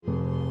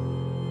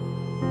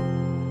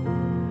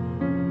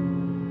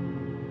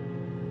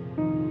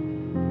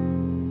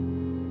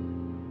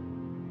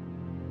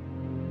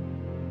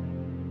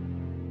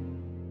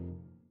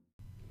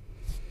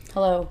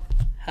Hello.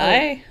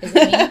 Hi. Oh, is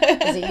it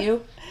me? Is it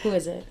you? Who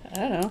is it? I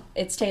don't know.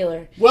 It's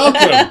Taylor.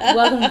 Welcome.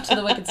 Welcome to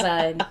the Wicked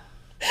Side.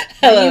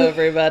 Hello,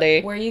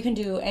 everybody. Where you can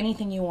do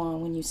anything you want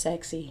when you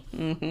sexy.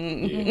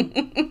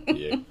 Mm-hmm.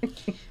 Yeah.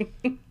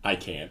 I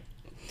can't.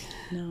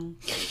 No.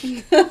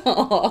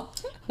 Aw.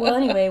 Well,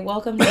 anyway,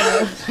 welcome to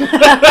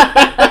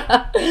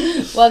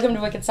welcome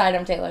to Wicked Side.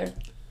 I'm Taylor.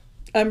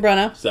 I'm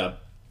Brenna. What's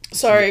up?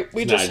 Sorry,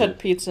 we just Nigel. had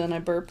pizza and I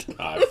burped.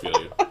 I feel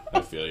you.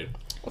 I feel you.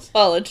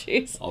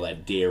 Apologies. All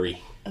that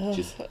dairy.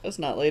 Just That was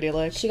not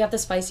ladylike. She got the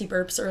spicy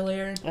burps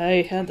earlier.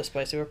 I had the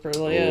spicy whip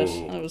earlier, yes.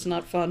 Ooh. That was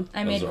not fun.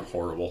 those are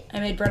horrible. I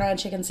made Brenna a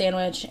chicken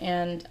sandwich,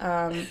 and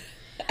I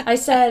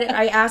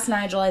asked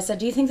Nigel, I said,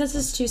 do you think this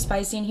is too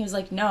spicy? And he was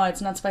like, no, it's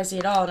not spicy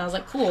at all. And I was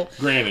like, cool.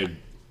 Granted,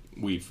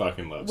 we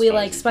fucking love We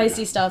like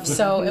spicy stuff,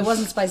 so it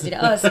wasn't spicy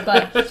to us.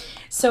 But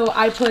so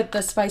I put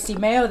the spicy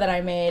mayo that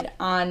I made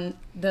on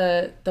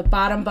the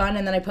bottom bun,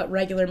 and then I put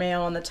regular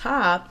mayo on the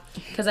top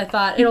because I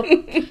thought it'll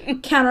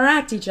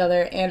counteract each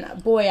other.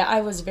 And boy, I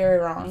was very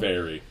wrong.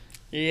 Very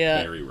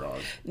wrong.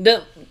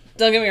 Don't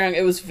get me wrong,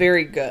 it was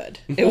very good.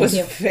 It was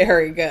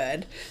very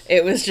good.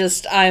 It was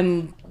just,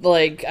 I'm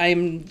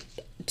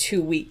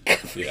too weak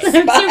for Yeah.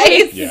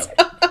 spice. Yeah.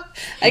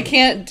 I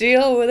can't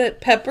deal with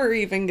it. Pepper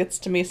even gets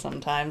to me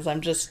sometimes.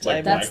 I'm just...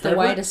 Like That's the pepper?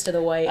 whitest of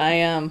the white. I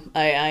am.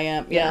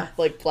 Yeah,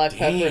 like black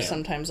pepper, Damn.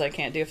 sometimes I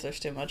can't do if there's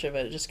too much of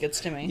it. It just gets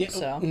to me. Yeah.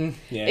 So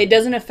Yeah. it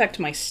doesn't affect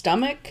my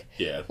stomach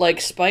Yeah.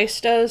 like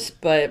spice does,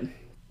 but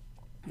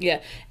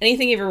yeah,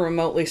 anything even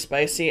remotely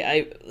spicy,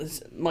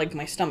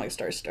 my stomach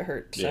starts to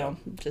hurt. So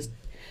just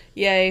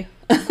yay.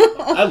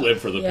 I live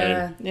for the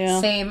pain. Yeah.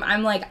 Same.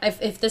 I'm like,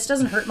 if this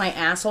doesn't hurt my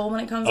asshole when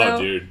it comes out,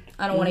 Dude.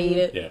 I don't want to eat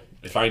it. Yeah.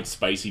 If I ain't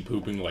spicy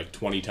pooping like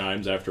 20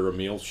 times after a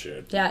meal,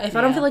 shit. Yeah, if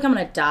I don't feel like I'm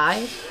gonna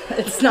die,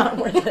 it's not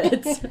worth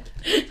it.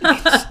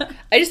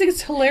 I just think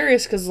it's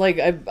hilarious because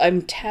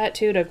I'm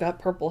tattooed. I've got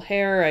purple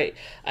hair.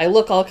 I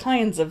look all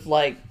kinds of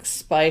like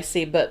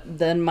spicy, but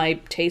then my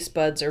taste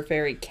buds are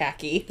very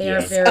khaki. They are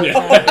Yes. very Yeah.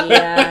 happy,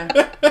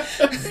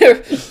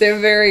 yeah. They're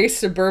very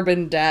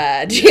suburban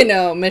dad,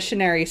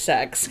 missionary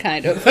sex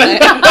kind of thing.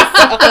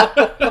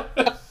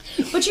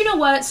 But you know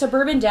what?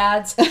 Suburban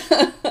dads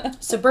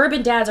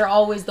are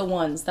always the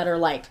ones that are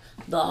like,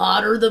 the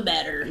hotter the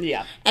better.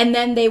 Yeah. And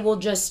then they will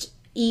just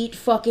eat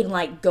fucking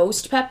like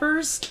ghost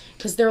peppers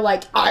because they're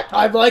like,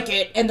 I like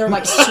it. And they're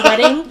like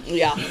sweating.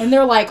 Yeah. And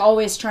they're like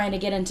always trying to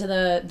get into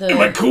the Am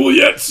I cool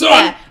yet, son?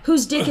 yeah,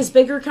 whose dick is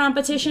bigger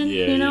competition,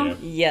 Yeah, you know? yeah.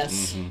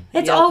 Yes.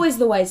 It's Yep. always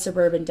the white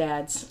suburban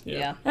dads.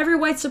 Yeah. Every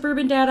white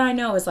suburban dad I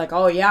know is like,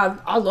 oh yeah,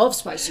 I love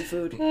spicy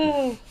food.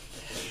 Oh,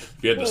 If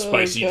you had the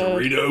spicy God.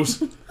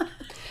 Doritos.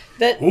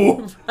 that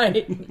Ooh.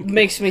 Right.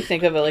 makes me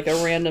think of a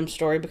random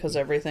story because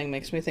everything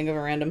makes me think of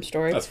a random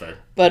story. That's fair.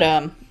 But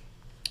I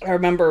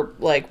remember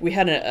we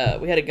had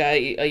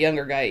a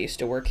younger guy that used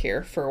to work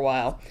here for a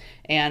while,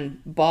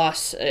 and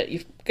Boss.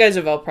 You guys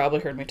have all probably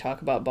heard me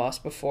talk about Boss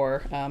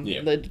before.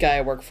 Yeah. The guy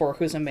I work for,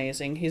 who's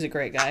amazing. He's a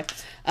great guy.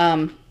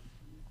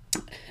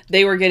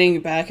 They were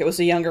getting back. It was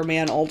a younger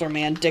man, older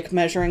man dick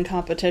measuring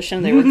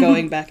competition. They were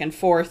going back and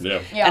forth.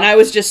 Yeah. Yeah. And I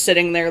was just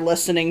sitting there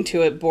listening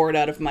to it, bored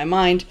out of my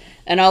mind.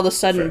 And all of a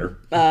sudden,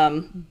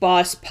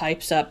 Boss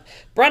pipes up,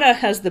 Brenna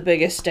has the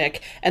biggest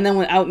dick. And then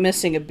without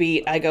missing a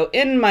beat, I go,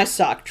 in my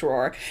sock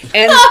drawer.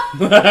 And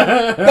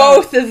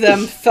both of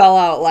them fell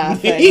out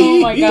laughing.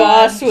 Oh my God.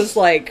 Boss was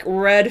like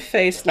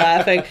red-faced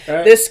laughing.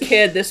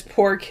 This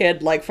poor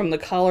kid, like from the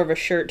collar of his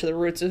shirt to the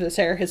roots of his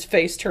hair, his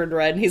face turned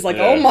red. And he's like,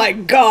 oh my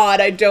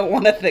God, I don't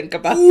want to think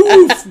about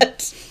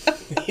that.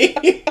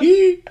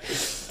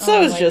 So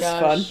it was my just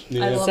gosh.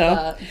 fun. I love So,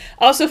 that.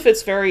 also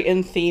fits very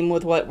in theme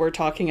with what we're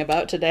talking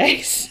about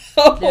today.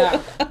 So Yeah,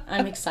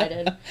 I'm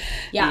excited.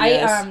 Yeah,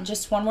 Yes. I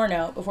just one more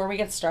note before we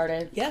get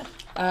started. yeah.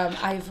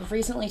 I've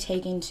recently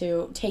taken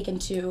to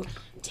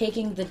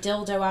taking the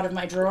dildo out of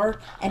my drawer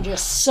and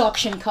just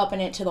suction cupping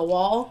it to the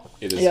wall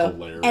It is Yeah.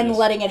 hilarious. and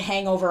letting it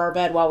hang over our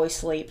bed while we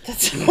sleep.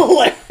 That's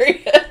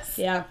hilarious.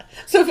 Yeah,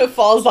 So if it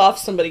falls off,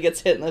 somebody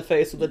gets hit in the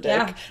face with a dick.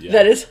 Yeah. Yeah.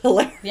 That is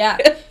hilarious. yeah.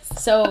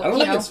 So I don't you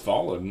think know, it's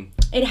fallen.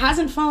 it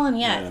hasn't fallen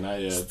yet. Yeah, not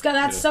yet. It's got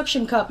that Yeah.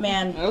 suction cup,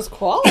 man. That was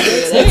quality.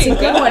 It's There a you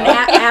good go. one.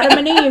 Adam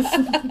and Eve.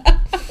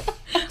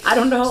 I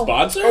don't know.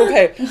 Sponsor?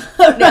 Okay.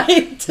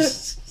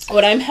 Right?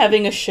 When I'm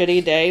having a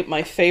shitty day,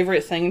 my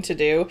favorite thing to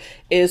do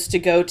is to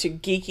go to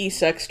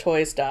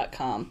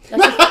geekysextoys.com.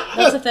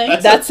 That's a thing.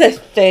 That's a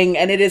thing,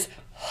 and it is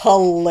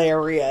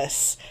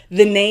hilarious.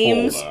 The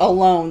names Hold on.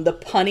 alone, the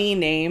punny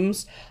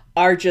names,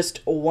 are just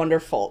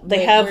wonderful.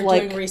 They have We're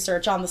doing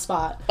research on the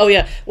spot. oh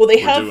yeah, well they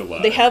doing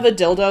live. have a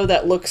dildo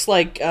that looks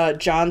like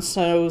Jon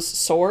Snow's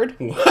sword,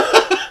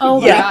 Oh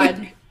my Yeah.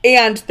 God.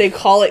 and they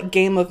call it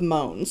Game of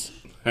Moans.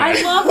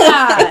 I love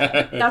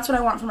that. That's what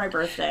I want for my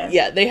birthday.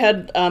 Yeah, they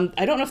had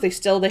I don't know if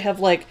they have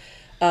like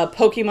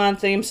Pokemon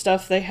themed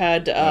stuff. They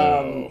had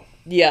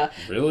yeah.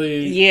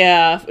 Really?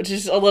 Yeah, which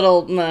is a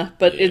little meh,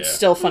 but it's Yeah.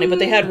 still funny. But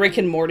they had Rick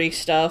and Morty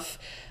stuff.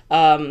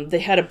 They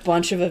had a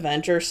bunch of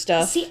Avengers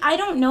stuff. See, I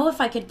don't know if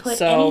I could put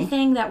So-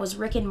 anything that was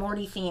Rick and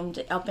Morty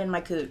themed up in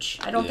my cooch.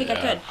 I don't think I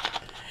Yeah. could.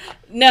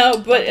 No,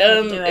 but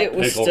do it. it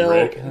was Pickle still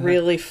Rick.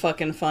 really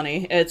fucking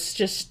funny. It's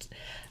just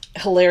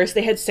hilarious.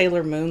 They had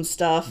Sailor Moon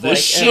stuff. This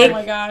Oh shit.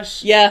 my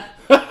gosh. Yeah,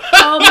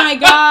 Oh my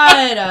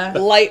god.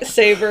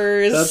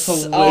 lightsabers. That's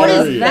hilarious. all What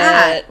of is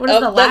that? What is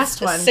the that's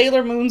last one?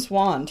 Sailor Moon's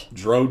wand.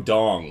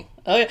 Drodong.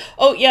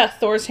 Oh yeah,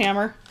 Thor's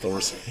hammer.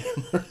 Thor's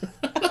hammer.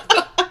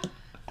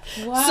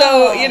 Wow.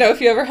 So,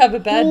 if you ever have a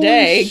bad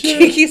day,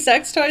 shit.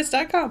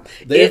 geekysextoys.com.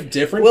 They have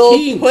different will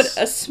themes. put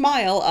a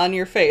smile on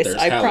your face, There's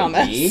I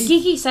promise. Halloween.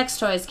 Geeky Sex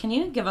Toys, can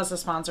you give us a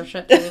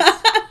sponsorship, please?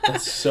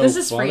 That's so This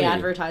is funny. free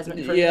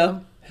advertisement for Yeah.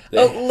 you.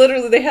 Oh,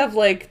 literally, they have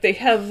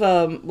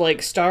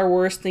Star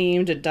Wars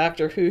themed and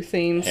Doctor Who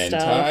themed Hentai,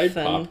 stuff.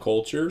 And pop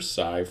culture,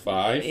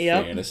 sci-fi,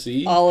 Yep,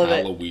 fantasy, all of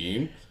it.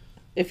 Halloween.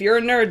 if you're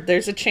a nerd,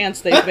 there's a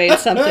chance they've made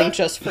something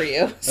just for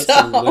you. That's So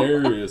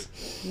hilarious.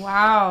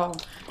 Wow.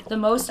 The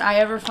most I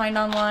ever find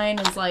online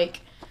is like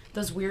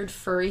those weird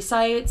furry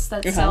sites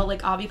that sell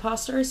like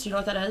oviposters. Do you know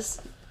what that is?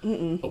 A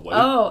what?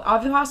 Oh,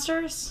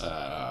 oviposters?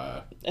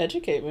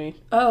 educate me.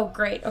 Oh,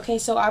 great. Okay,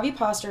 so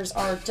oviposters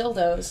are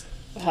dildos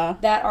Huh?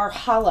 that are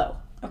hollow.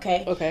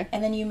 Okay. Okay.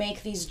 And then you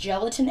make these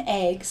gelatin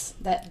eggs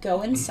that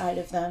go inside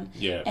of them.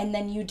 Yeah. And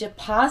then you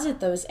deposit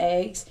those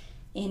eggs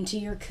into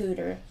your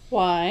cooter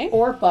Why?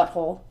 or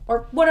butthole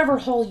or whatever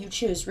hole you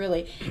choose,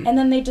 really. And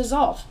then they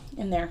dissolve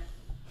in there.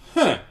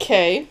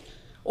 Okay.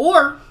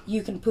 Or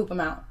you can poop them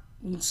out.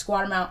 You can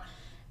squat them out.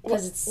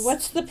 Because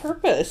What's the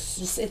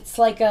purpose? it's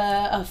like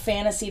a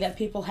fantasy that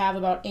people have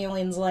about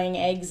aliens laying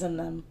eggs in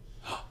them.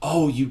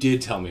 Oh, you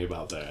did tell me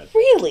about that.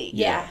 Really?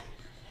 Yeah.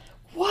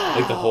 Wow.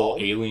 Like the whole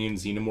alien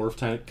xenomorph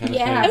kind of thing.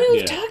 Yeah. I mean,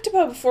 we've Yeah. talked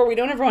about before. We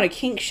don't ever want to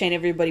kink shame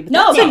everybody, but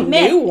No, that's a but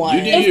man, new one.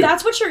 you do If you.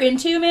 that's what you're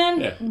into,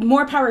 man, Yeah.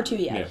 more power to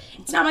you. Yeah.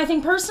 It's not my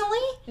thing personally,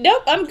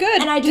 Nope, I'm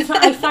good. and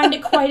I find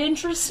it quite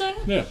interesting.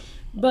 Yeah.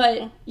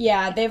 But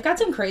yeah, they've got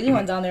some crazy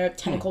ones on there,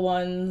 tentacle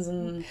ones,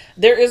 and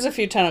There is a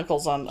few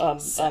tentacles on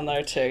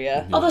there too.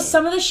 Yeah. although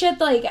some of the shit,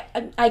 like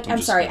I'm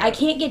just sorry, gonna- I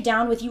can't get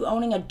down with you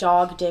owning a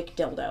dog dick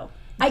dildo.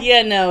 I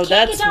Yeah. No, can't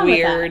that's get down with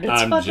that. weird.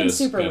 It's I'm fucking just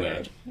super gonna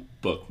weird.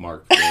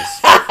 bookmark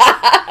this.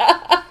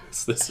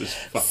 This is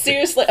fucking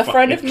Seriously, a funny.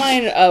 friend of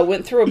mine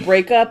went through a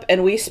breakup,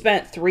 and we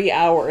spent 3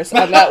 hours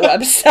on that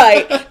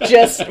website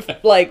just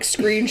like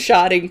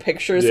screenshotting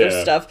pictures of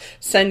Yeah. stuff,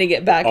 sending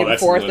it back Oh, and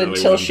that's forth literally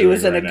until what I'm she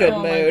was in doing a right good now.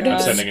 Oh my mood. God. I'm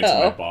sending it to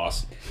my So,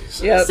 boss.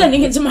 Yep.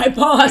 Sending it to my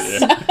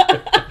boss.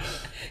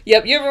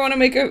 Yep. You ever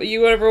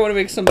want to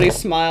make somebody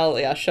smile?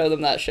 Yeah, show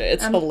them that shit.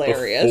 It's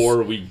hilarious.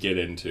 Before we get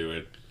into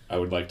it, I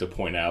would like to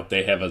point out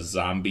they have a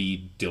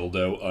zombie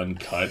dildo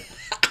uncut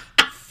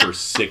for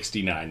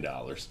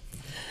 $69.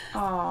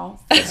 Oh,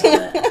 That's all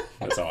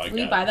I got. will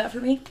you buy that for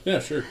me? Yeah,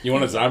 sure. You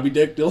want a zombie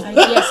dick dildo?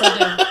 Yes,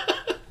 I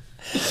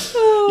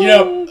do. You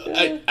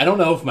know, I don't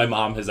know if my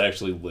mom has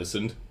actually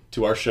listened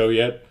to our show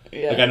yet.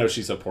 Yeah. Like, I know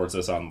she supports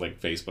us on, like,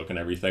 Facebook and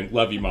everything.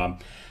 Love you, Mom.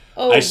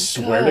 Oh, I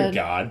swear to God.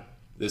 God,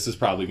 this is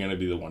probably going to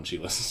be the one she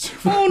listens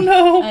to. Oh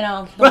no. I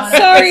know. The one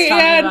Sorry, I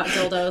was Ann. talking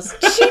about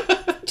dildos.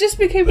 She just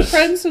became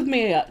friends with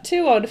me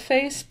too on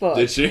Facebook.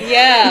 Did she?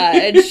 Yeah,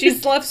 and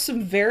she's left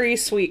some very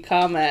sweet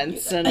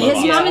comments. And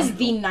His Yeah. mom is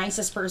the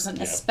nicest person,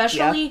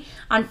 especially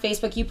on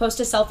Facebook. You post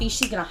a selfie,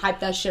 she's gonna hype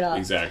that shit up.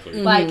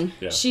 Exactly. Like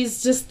Yeah.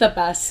 she's just the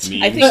best.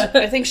 Me-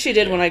 I think she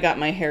did when I got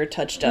my hair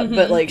touched up,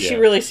 but like she Yeah.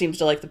 really seems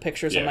to like the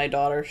pictures Yeah. of my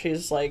daughter.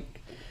 She's like,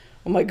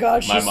 "Oh my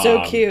god, My she's so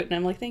mom cute," and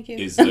I'm like, "Thank you."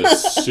 Is the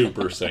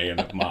Super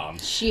Saiyan mom.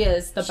 She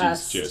is the She's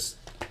best. just...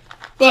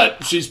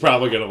 But she's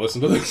probably going to listen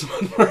to this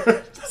one first.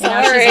 And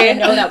now she's Sorry. gonna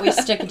know that we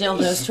stick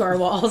dildos to our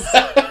walls.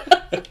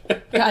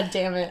 God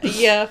damn it.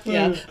 Yeah,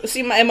 yeah.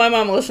 See, my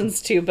mom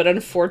listens too, but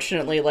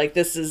unfortunately, like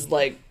this is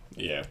like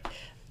Yeah.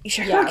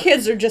 her Yeah.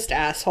 kids are just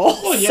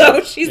assholes, Well, yeah.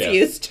 so she's Yeah.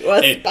 used to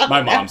us. And by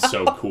my now. mom's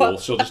so cool.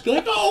 She'll just be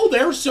like, "Oh,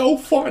 they're so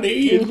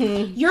funny."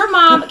 And Your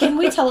mom, can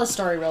we tell a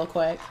story real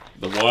quick?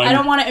 the one, I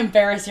don't want to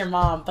embarrass your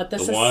mom, but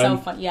this The is so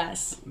one- fun.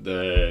 Yes.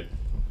 the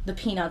The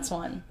Peanuts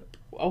one.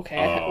 Okay,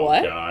 oh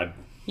what? god,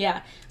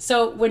 Yeah.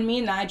 So when me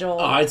and Nigel,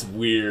 oh, it's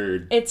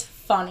weird. it's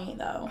funny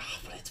though.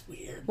 But it's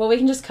weird. Well, we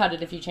can just cut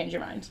it if you change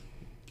your mind.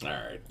 All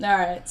right. All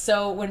right.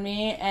 So when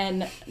me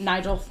and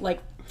Nigel, like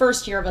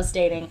first year of us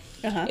dating,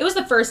 Uh-huh. it was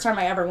the first time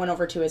I ever went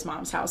over to his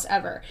mom's house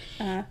ever,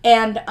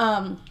 and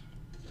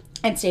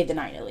stayed the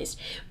night at least.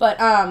 But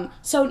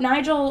so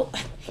Nigel,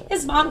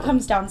 his mom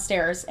comes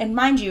downstairs, and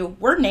mind you,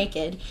 we're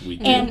naked. We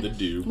did and the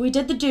do. We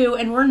did the do,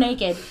 and we're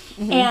naked.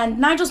 And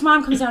Nigel's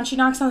mom comes down. She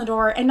knocks on the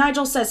door, and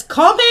Nigel says,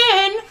 "Come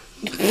in."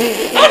 And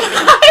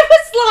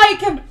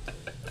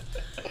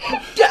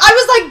I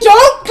was like,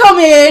 "Don't come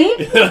in."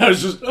 I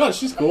was just, oh,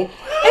 she's cool.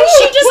 And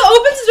she just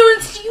opens the door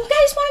and says, "Do you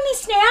guys want any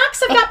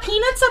snacks? I've got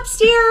peanuts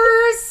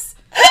upstairs."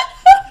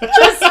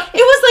 It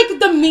was like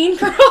the Mean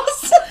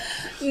Girls.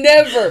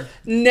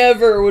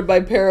 Never would my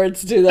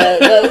parents do that.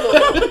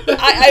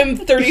 I'm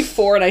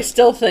 34 and I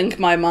still think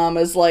my mom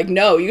is like,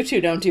 "No, you two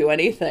don't do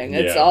anything.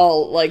 It's Yeah.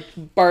 all like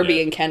Barbie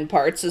Yeah. and Ken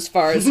parts as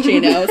far as she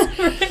knows."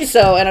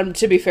 So, and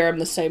to be fair, I'm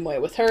the same way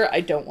with her.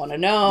 I don't want to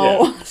know.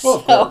 Yeah. Well,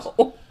 of course.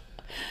 So,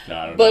 No,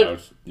 I don't But- know.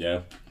 Yeah.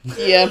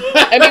 yeah.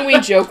 I mean, we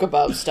joke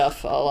about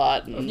stuff a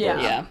lot. And, Yeah.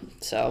 yeah.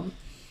 So,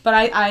 But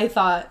I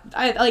thought,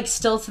 like,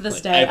 still to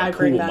this day, I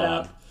bring that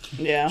up.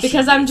 Yeah.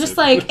 Because I'm just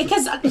like,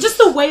 because just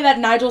the way that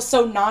Nigel's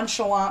so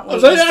nonchalantly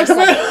was like, yeah, come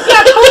on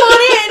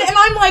in. And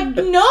I'm like,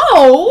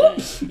 no.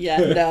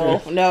 Yeah,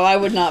 no, I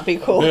would not be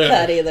cool with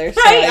that either.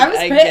 So Right, I was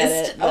get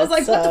pissed. it. I was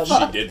like, what the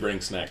fuck? She did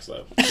bring snacks,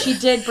 though. She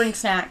did bring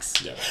snacks.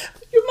 Yeah.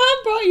 Your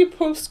mom brought you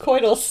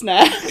post-coital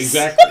snacks.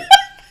 Exactly.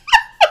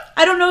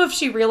 I don't know if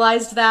she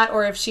realized that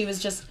or if she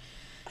was just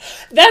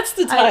That's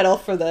the title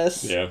for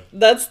this. Yeah.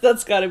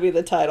 That's got to be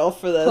the title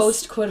for this.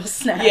 post-coital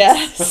snacks.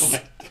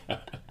 Yes.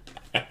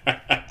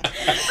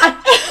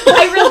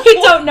 I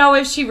really don't know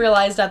if she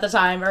realized at the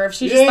time or if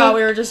she just thought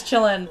we were just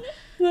chilling.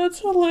 That's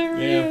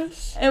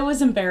hilarious. It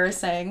was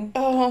embarrassing,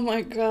 Oh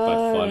my gosh.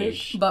 But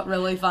funny. but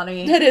really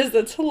funny.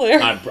 That's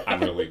hilarious. I'm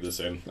going to leave this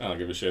in. I don't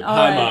give a shit. All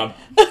Hi, right. Mom.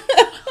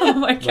 Oh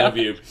my god. Love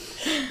you.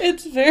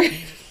 It's very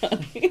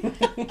funny.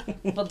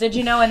 Well, did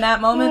you know in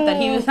that moment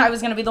that I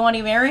was going to be the one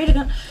he married?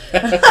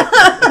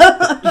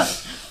 I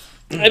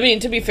mean,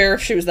 to be fair,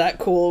 if she was that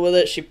cool with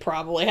it, she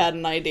probably had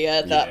an idea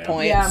at that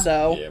point. Yeah.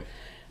 So, Yeah.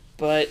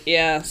 but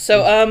yeah.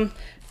 So,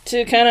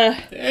 to kind of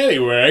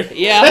Anyway.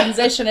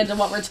 Transition into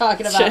what we're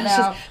talking about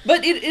now.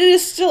 But it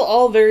is still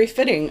all very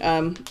fitting,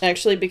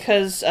 actually,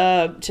 because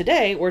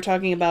today we're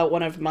talking about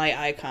one of my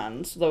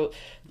icons, the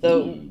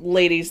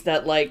ladies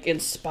that like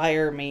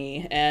inspire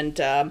me, and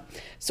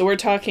so we're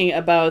talking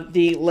about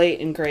the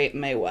late and great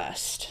Mae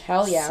West.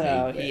 Hell yeah.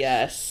 So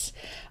yes.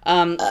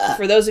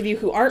 For those of you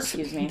who aren't,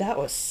 Excuse me. that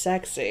was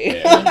sexy.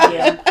 Yeah. Thank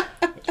you.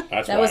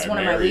 That's That why was I one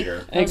of my married weak.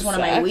 her. That was one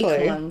of my weak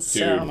Exactly. ones.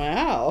 Dude. So.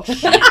 Wow.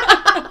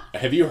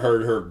 Have you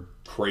heard her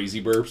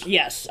crazy burps?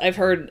 Yes, I've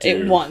heard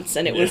Dude. it once,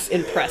 and it was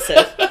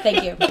impressive.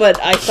 Thank you.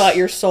 But I thought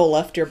your soul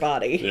left your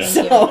body. Yeah.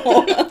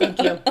 So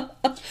Thank you.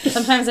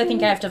 Sometimes I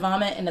think I have to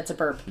vomit and it's a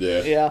burp.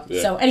 Yeah.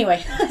 Yeah. So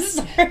anyway,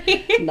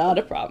 sorry. Not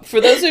a problem.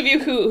 For those of you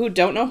who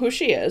don't know who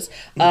she is,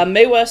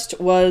 Mae West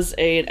was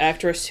an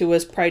actress who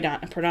was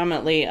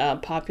predominantly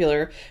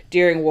popular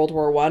during World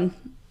War One,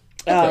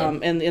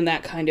 and in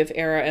that kind of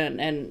era,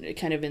 and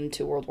kind of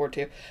into World War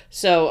II.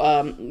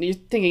 So you're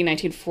thinking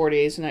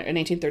 1940s,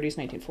 1930s,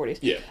 1940s.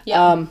 Yeah.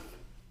 Yeah.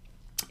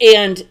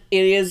 And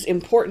it is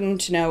important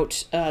to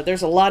note,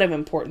 there's a lot of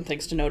important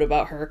things to note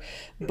about her,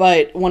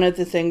 but one of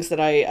the things that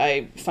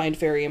I find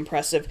very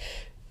impressive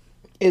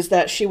is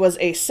that she was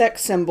a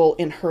sex symbol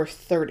in her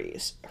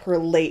 30s, her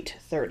late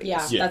 30s.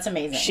 Yeah, that's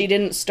amazing. She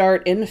didn't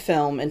start in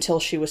film until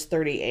she was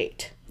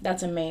 38.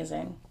 That's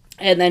amazing.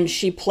 And then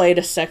she played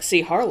a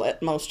sexy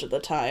harlot most of the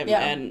time.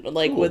 Yeah. And,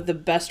 like, with the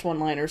best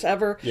one-liners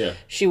ever. Yeah.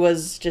 She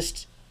was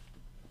just,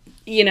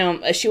 you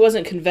know, she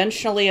wasn't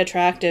conventionally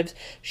attractive.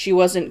 She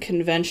wasn't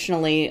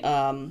conventionally,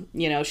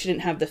 you know, she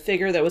didn't have the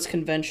figure that was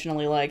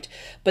conventionally liked.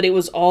 But it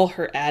was all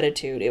her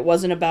attitude. It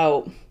wasn't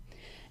about...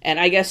 And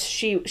I guess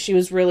she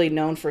was really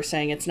known for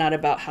saying it's not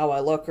about how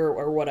I look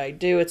or what I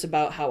do. It's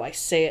about how I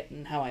say it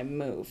and how I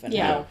move. And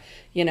how,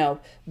 you know,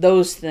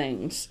 those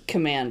things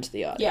command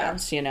the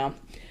audience, you know.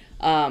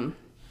 And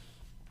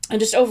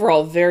just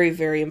overall, very,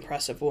 very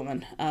impressive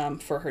woman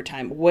for her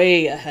time.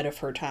 Way ahead of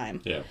her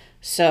time. Yeah.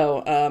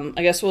 So,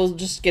 I guess we'll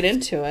just get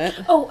into it.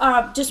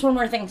 Oh, just one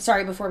more thing.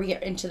 Sorry, before we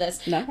get into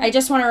this. No. I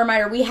just want to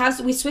remind her,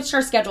 we switched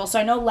our schedule. So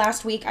I know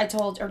last week I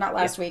told, or not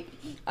last week,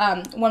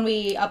 when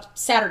we,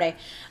 Saturday,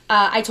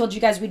 I told you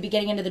guys we'd be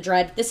getting into the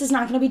Dread. This is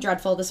not going to be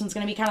dreadful. This one's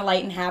going to be kind of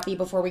light and happy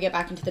before we get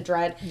back into the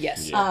Dread.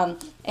 Yes. Yeah.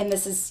 And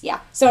this is,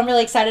 so I'm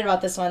really excited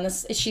about this one.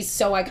 She's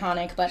so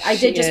iconic, but I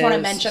did just want to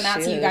mention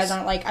that so you guys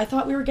aren't like, I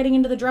thought we were getting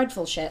into the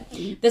dreadful shit.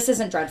 This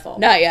isn't dreadful.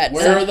 Not yet.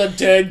 Where are the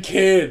dead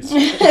kids?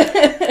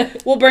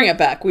 We'll bring it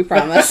back, we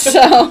promise.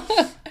 So,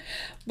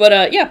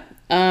 but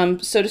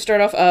so to start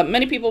off,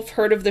 many people have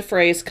heard of the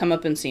phrase "come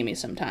up and see me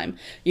sometime,"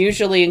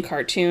 usually in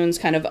cartoons,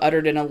 kind of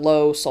uttered in a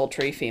low,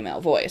 sultry female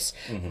voice.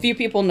 Few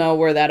people know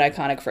where that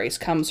iconic phrase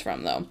comes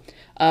from, though.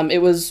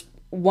 It was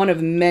one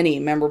of many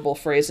memorable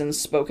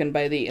phrases spoken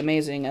by the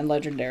amazing and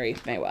legendary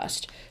Mae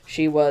West.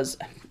 She was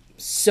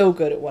so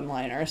good at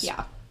one-liners.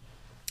 Yeah.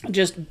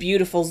 Just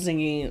beautiful,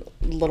 zingy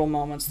little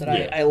moments that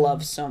I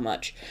love so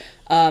much.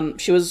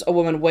 She was a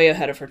woman way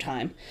ahead of her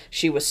time.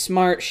 She was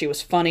smart, she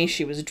was funny,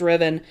 she was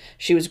driven,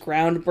 she was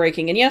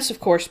groundbreaking, and yes, of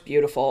course,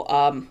 beautiful.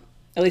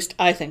 At least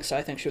I think so.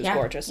 I think she was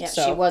gorgeous. Yeah,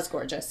 so. she was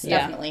gorgeous,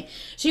 definitely.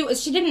 She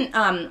didn't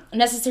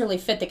necessarily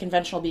fit the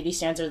conventional beauty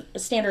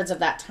standards of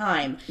that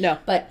time. No.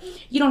 But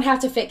you don't have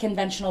to fit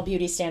conventional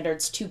beauty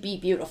standards to be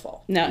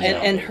beautiful. No,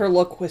 and her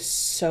look was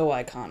so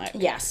iconic.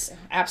 Yes,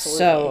 absolutely.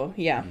 So,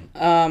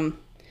 yeah.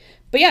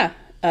 But yeah,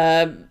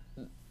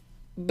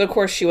 but of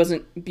course she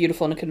wasn't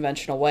beautiful in a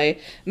conventional way.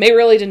 Mae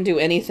really didn't do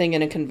anything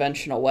in a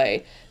conventional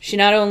way. She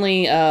not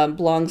only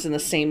belongs in the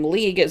same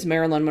league as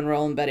Marilyn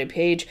Monroe and Betty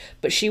Page,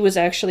 but she was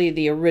actually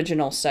the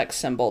original sex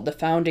symbol, the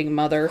founding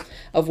mother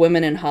of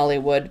women in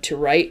Hollywood to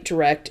write,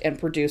 direct, and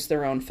produce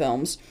their own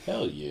films.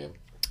 Hell yeah.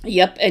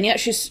 Yep, and yet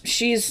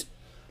she's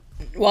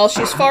while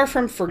she's far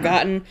from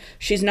forgotten,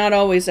 she's not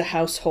always a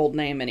household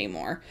name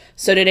anymore.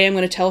 So today I'm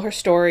going to tell her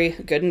story,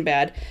 good and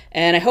bad,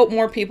 and I hope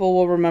more people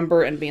will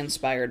remember and be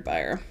inspired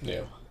by her.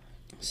 Yeah.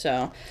 So,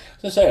 I was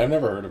gonna say, I've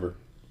never heard of her.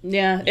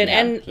 Yeah,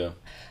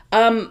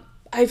 So.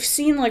 I've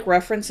seen like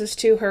references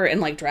to her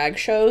in like drag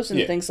shows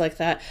and things like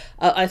that.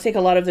 I think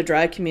a lot of the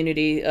drag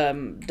community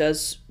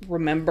does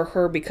remember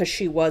her because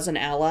she was an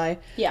ally.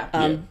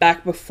 Yeah.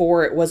 Back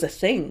before it was a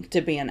thing to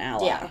be an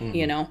ally. Yeah.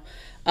 You know,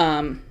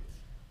 and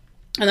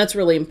that's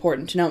really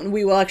important to know. And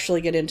we will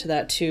actually get into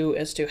that too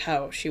as to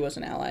how she was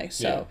an ally.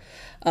 So,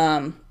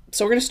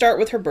 so we're going to start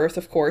with her birth,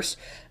 of course,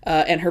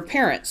 and her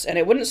parents. And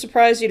it wouldn't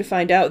surprise you to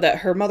find out that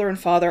her mother and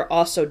father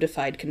also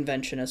defied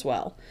convention as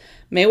well.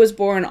 Mae was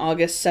born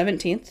August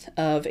 17th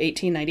of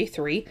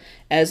 1893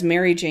 as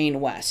Mary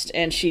Jane West,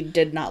 and she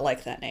did not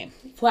like that name.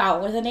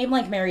 Wow, with a name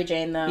like Mary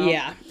Jane, though.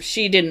 Yeah,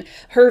 she didn't.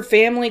 Her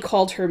family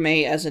called her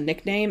Mae as a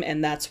nickname,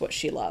 and that's what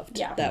she loved.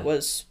 Yeah. That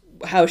was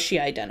how she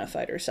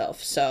identified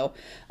herself. So,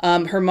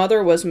 her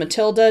mother was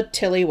Matilda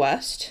Tilly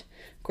West.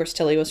 Of course,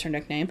 Tilly was her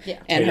nickname. Yeah.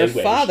 And her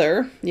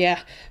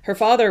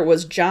father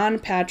was John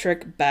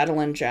Patrick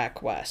Battling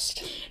Jack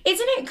West.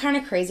 Isn't it kind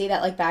of crazy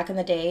that, like, back in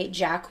the day,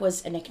 Jack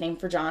was a nickname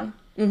for John?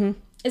 Mm-hmm.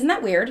 Isn't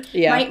that weird?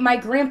 Yeah. My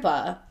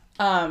grandpa,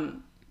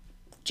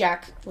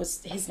 Jack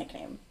was his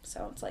nickname.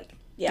 So it's like,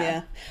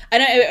 yeah.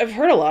 And I've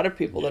heard a lot of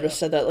people that have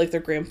said that, like, their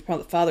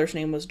grandfather's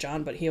name was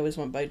John, but he always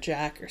went by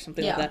Jack or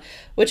something like that,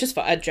 which is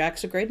fine.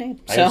 Jack's a great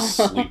name. I have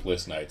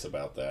sleepless nights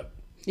about that.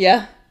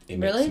 Yeah. It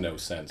Really? makes no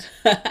sense.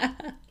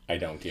 I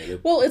don't get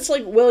it. Well, it's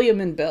like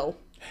William and Bill.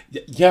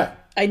 Yeah.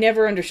 I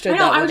never understood I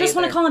know, that I one just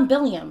want to either. call him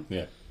Billiam.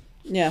 Yeah.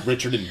 Yeah.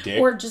 Richard and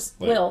Dick. Or just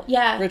Will.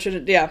 Yeah.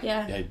 Richard, yeah.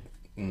 Yeah.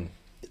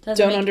 Don't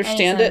Doesn't make any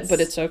understand it, sense.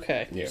 but it's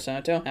okay. Yeah. So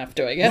I don't have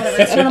to, I guess.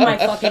 Whatever, it's none of my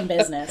fucking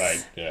business.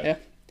 Right.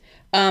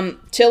 Yeah.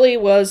 Tilly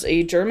was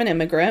a German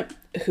immigrant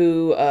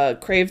who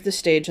craved the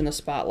stage and the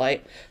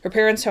spotlight. Her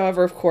parents,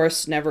 however, of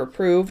course, never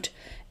approved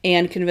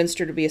and convinced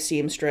her to be a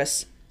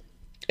seamstress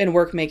and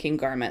work making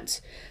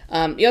garments.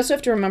 You also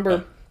have to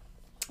remember,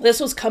 this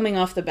was coming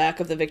off the back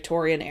of the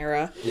Victorian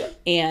era,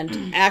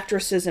 and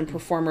actresses and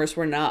performers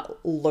were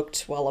not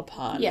looked well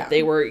upon. Yeah.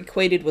 They were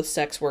equated with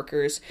sex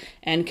workers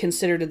and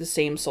considered the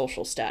same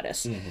social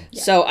status.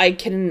 So I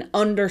can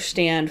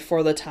understand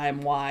for the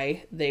time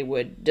why they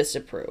would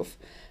disapprove.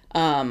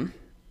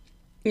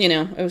 You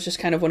know, it was just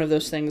kind of one of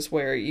those things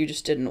where you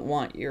just didn't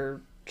want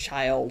your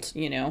child,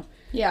 you know,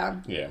 Yeah.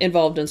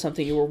 involved in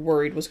something you were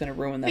worried was going to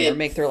ruin them or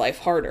make their life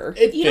harder.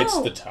 It You fits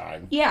know- the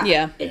time.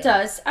 Yeah, it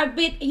does.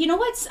 But you know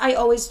what I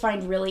always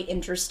find really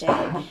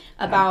interesting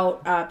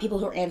about people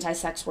who are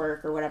anti-sex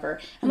work or whatever?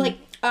 I'm like,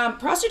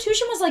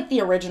 prostitution was like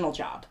the original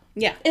job.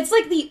 Yeah. It's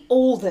like the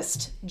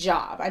oldest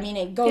job. I mean,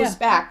 it goes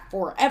back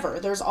forever.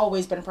 There's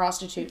always been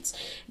prostitutes.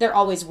 There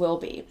always will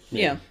be.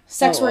 Yeah.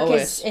 Sex Oh, work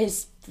always.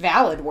 is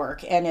valid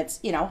work, and it's,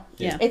 you know,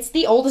 Yeah. it's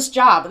the oldest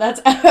job. That's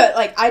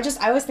like, I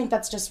always think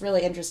that's just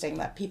really interesting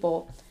that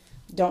people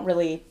don't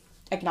really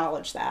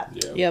acknowledge that.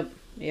 Yeah.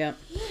 Yep.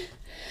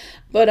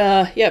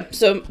 But,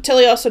 so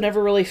Tilly also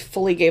never really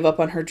fully gave up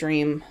on her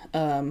dream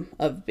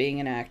of being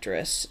an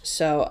actress.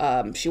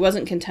 So she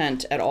wasn't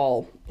content at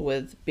all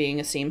with being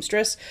a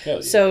seamstress. Hell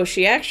yeah. So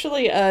she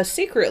actually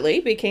secretly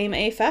became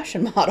a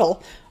fashion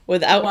model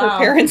without her Wow.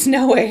 parents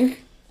knowing.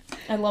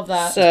 I love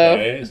that. So,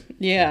 Nice.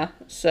 yeah.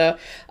 So,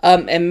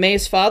 and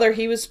Mae's father,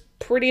 he was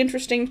pretty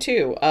interesting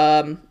too.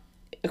 Of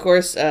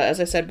course, as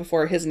I said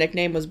before, his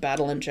nickname was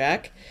Battlin'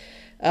 Jack.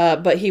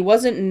 But he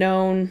wasn't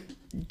known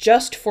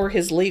just for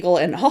his legal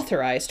and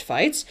authorized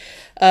fights,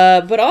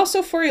 but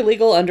also for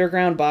illegal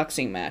underground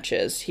boxing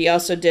matches. He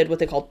also did what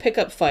they called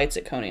pickup fights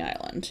at Coney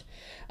Island.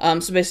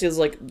 So basically, it was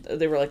like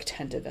they were like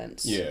tent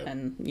events,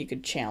 and you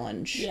could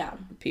challenge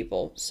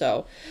people.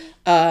 So,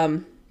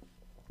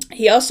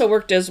 he also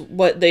worked as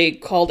what they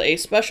called a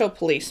special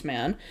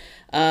policeman,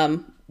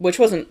 which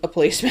wasn't a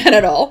policeman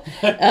at all.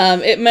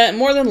 It meant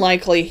more than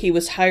likely he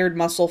was hired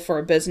muscle for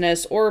a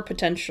business or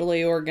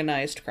potentially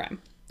organized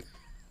crime.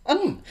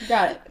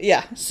 Got it.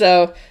 Yeah,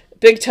 so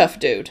big tough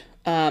dude.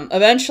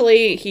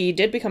 Eventually, he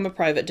did become a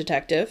private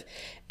detective,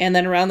 and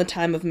then around the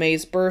time of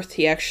Mae's birth,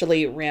 he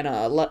actually ran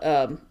a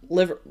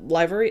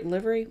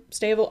livery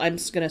stable. I'm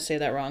just gonna say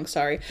that wrong.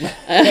 Sorry.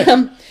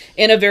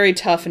 In a very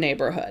tough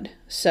neighborhood.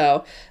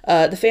 So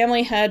the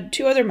family had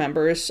two other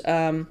members: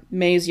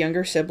 Mae's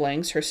younger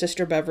siblings, her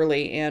sister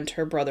Beverly, and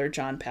her brother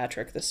John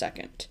Patrick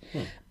II.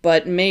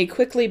 But Mae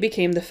quickly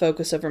became the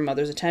focus of her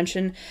mother's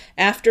attention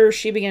after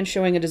she began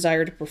showing a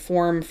desire to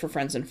perform for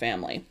friends and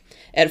family.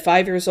 At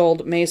 5 years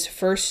old, Mae's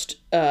first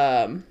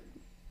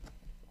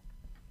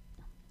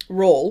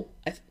role,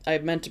 I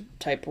meant to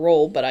type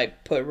role, but I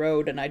put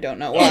road and I don't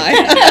know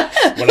why.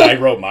 When I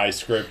wrote my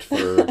script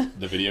for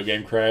the video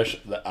game Crash,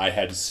 I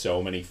had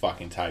so many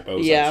fucking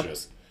typos. Yeah. I was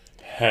just,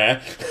 huh?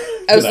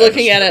 I was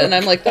looking at it and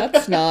I'm like,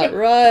 that's not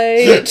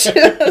right.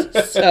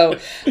 So,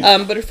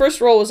 but her first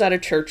role was at a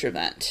church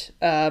event.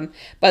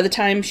 By the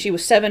time she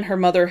was 7, her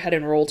mother had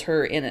enrolled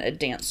her in a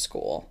dance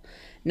school.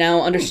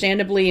 Now,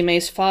 understandably,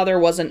 Mae's father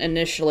wasn't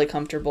initially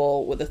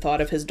comfortable with the thought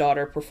of his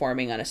daughter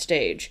performing on a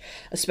stage,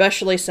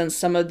 especially since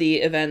some of the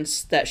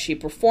events that she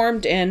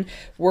performed in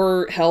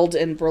were held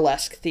in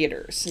burlesque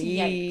theaters.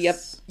 Yikes. Yep,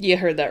 you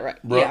heard that right.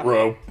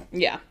 Ruh-roh.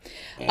 Yeah.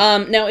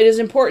 Now, it is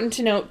important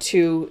to note,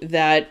 too,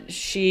 that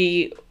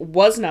she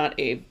was not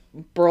a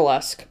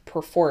burlesque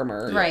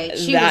performer Right.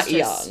 She that was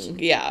just, young.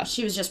 Yeah.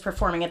 She was just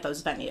performing at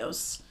those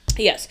venues.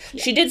 Yes.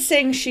 Yeah. She did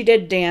sing, she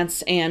did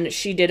dance, and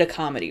she did a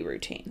comedy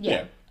routine.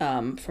 Yeah.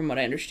 From what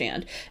I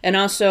understand. And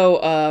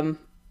also,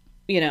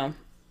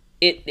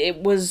 it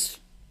was,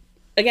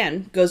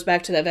 again, goes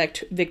back to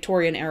that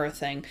Victorian era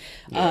thing.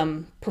 Yeah.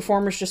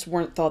 Performers just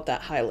weren't thought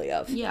that highly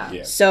of.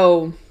 Yeah.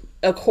 So,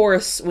 of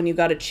course, when you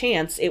got a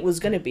chance, it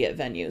was going to be at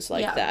venues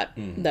like that.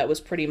 Mm-hmm. That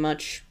was pretty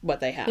much what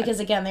they had. Because,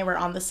 again, they were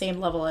on the same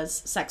level as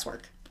sex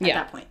work at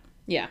that point.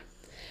 Yeah.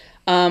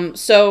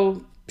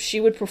 So she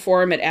would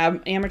perform at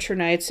amateur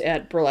nights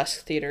at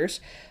burlesque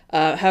theaters.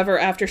 However,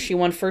 after she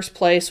won first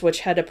place, which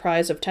had a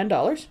prize of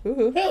 $10,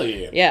 woohoo, Hell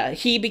yeah. Yeah,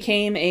 he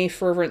became a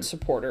fervent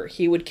supporter.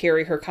 He would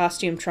carry her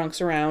costume trunks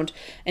around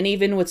and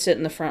even would sit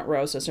in the front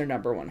rows as her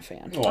number one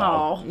fan.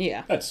 Oh.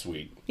 Yeah. That's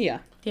sweet. Yeah.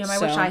 Damn, I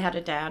wish I had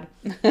a dad.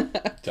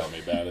 Tell me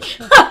about it.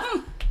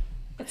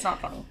 It's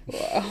not funny.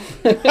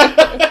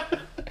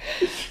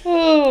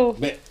 Oh.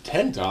 Man,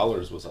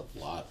 $10 was a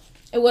lot.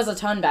 It was a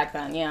ton back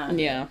then, yeah.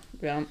 Yeah.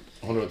 Yeah.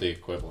 I wonder what the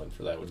equivalent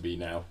for that would be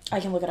now. I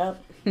can look it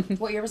up.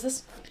 What year was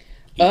this?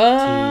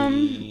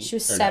 18 She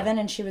was or 7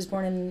 no? and she was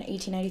born in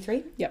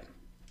 1893. Yep.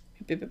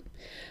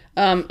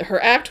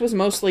 Her act was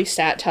mostly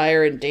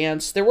satire and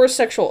dance. There were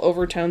sexual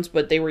overtones,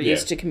 but they were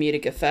used to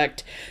comedic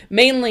effect,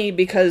 mainly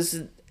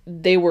because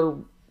they were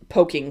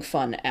poking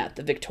fun at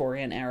the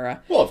Victorian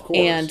era. Well, of course.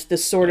 And the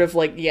sort of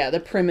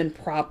the prim and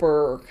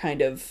proper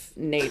kind of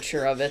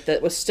nature of it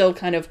that was still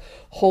kind of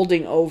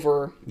holding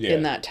over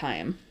in that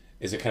time.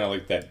 Is it kind of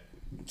like that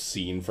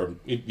scene from...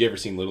 You ever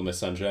seen Little Miss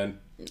Sunshine?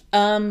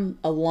 A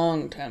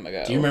long time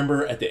ago. Do you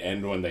remember at the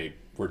end when they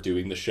were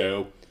doing the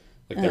show,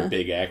 like their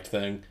big act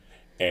thing,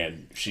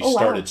 and she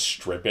started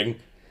stripping,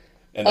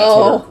 and that's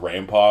what her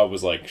grandpa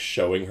was like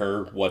showing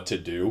her what to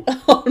do.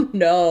 Oh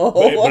no!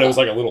 But it was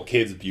like a little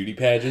kid's beauty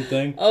pageant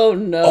thing. Oh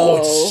no! Oh,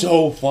 it's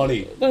so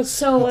funny. That's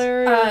so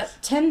hilarious.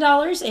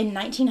 $10 in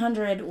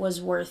 1900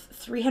 was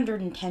worth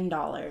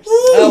 $310.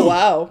 Oh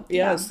wow!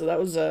 Yeah, so that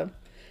was a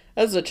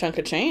chunk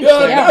of change.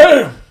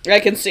 Yeah. I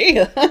can see.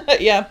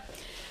 Yeah.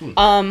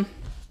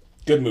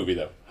 Good movie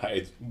though.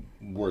 It's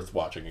worth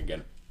watching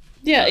again.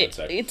 Yeah,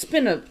 it's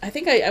been I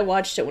think I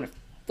watched it when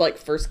it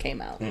first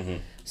came out. Mm-hmm.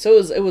 So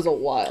it was a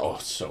while. Oh,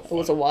 so funny. It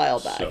was a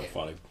while back. So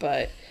funny.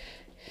 But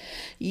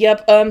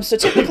yep. So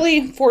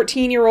typically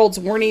 14-year-olds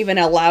weren't even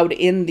allowed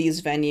in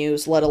these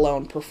venues, let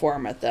alone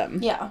perform at them.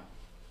 Yeah.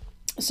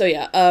 So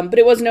yeah. But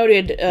it was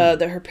noted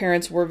that her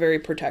parents were very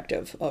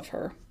protective of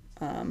her.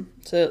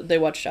 So they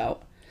watched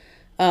out.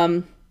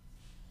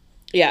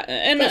 Yeah,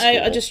 and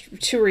I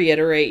just to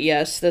reiterate,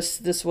 yes,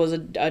 this was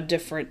a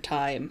different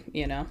time,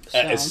 So.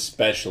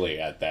 Especially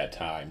at that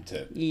time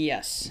to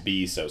yes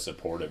be so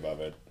supportive of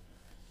it.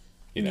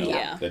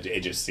 Yeah. That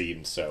it just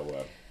seemed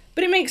so.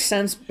 But it makes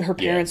sense her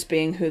parents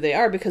being who they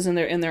are because in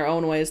their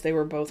own ways they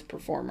were both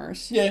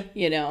performers. Yeah,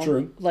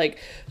 true. Like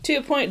to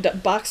a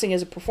point, boxing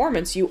is a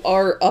performance. You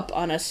are up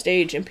on a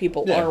stage and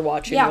people are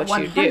watching what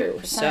 100%, you do.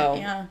 So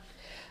yeah.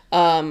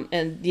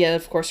 And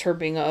of course, her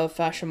being a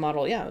fashion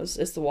model,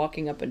 it's the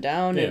walking up and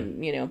down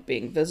and,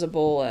 being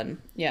visible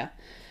and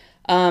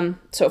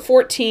so at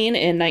 14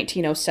 in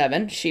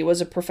 1907, she was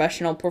a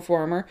professional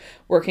performer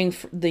working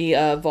for the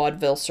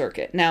vaudeville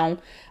circuit. Now,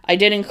 I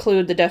did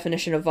include the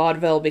definition of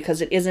vaudeville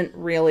because it isn't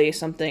really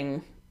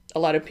something a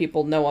lot of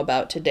people know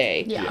about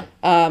today. Yeah.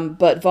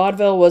 But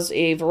vaudeville was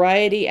a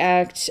variety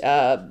act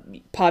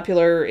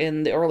popular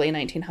in the early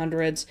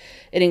 1900s.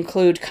 It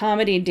included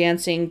comedy,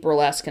 dancing,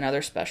 burlesque, and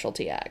other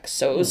specialty acts.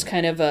 So it was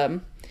kind of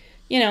a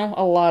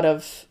lot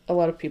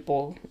of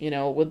people,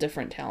 with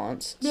different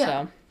talents.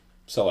 Yeah.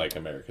 So like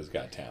America's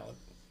Got Talent.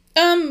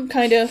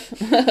 Kind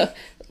of.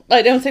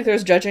 I don't think there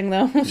was judging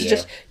though. It's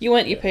just you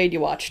went, you paid, you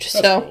watched.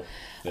 That's so cool.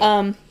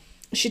 Yeah.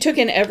 She took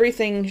in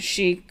everything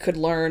she could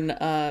learn,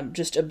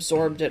 just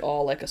absorbed it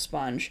all like a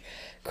sponge.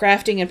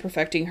 Crafting and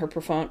perfecting her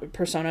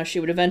persona she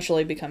would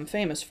eventually become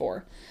famous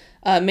for.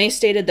 Mae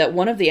stated that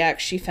one of the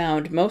acts she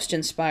found most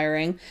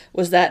inspiring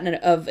was that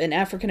of an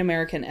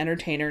African-American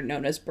entertainer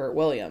known as Burt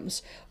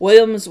Williams.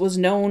 Williams was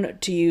known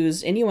to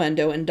use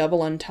innuendo and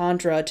double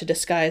entendre to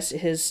disguise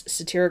his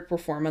satiric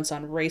performance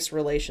on race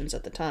relations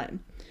at the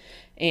time.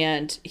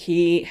 And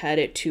he had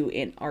it too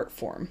in art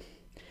form.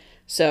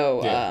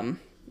 So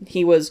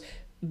he was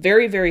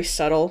very, very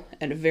subtle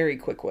and very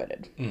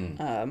quick-witted.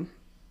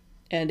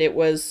 And it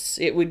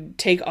would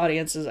take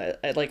audiences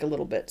like a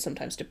little bit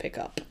sometimes to pick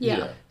up.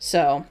 Yeah.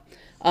 So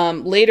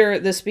later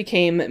this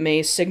became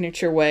Mae's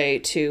signature way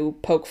to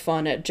poke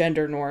fun at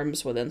gender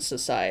norms within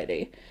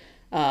society.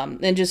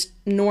 And just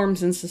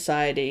norms in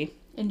society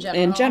in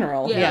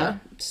general. Yeah.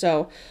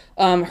 So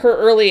her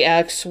early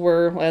acts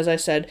were, as I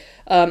said,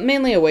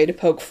 mainly a way to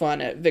poke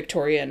fun at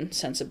Victorian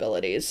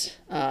sensibilities.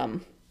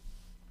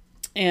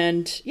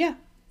 And yeah,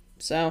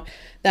 so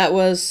that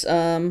was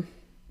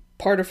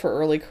part of her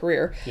early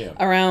career. Yeah.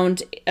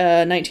 Around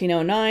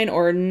 1909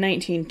 or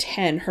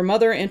 1910, her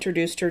mother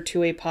introduced her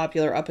to a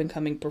popular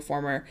up-and-coming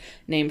performer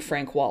named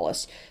Frank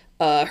Wallace.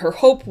 Her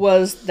hope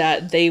was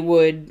that they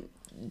would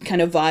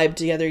kind of vibe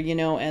together,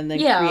 and then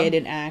create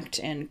an act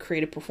and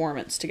create a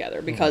performance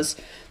together because,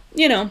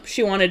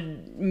 she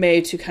wanted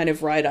Mae to kind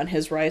of ride on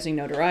his rising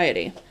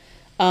notoriety.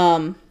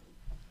 And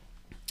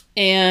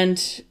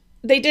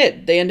they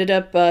did. They ended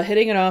up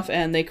hitting it off,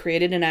 and they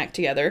created an act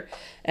together.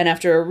 And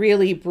after a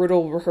really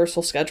brutal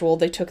rehearsal schedule,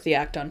 they took the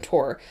act on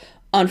tour.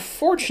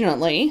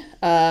 Unfortunately,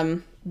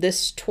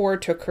 this tour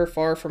took her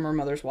far from her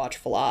mother's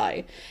watchful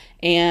eye.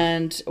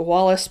 And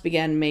Wallace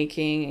began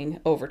making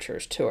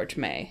overtures toward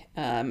Mae,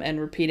 and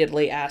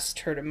repeatedly asked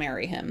her to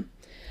marry him.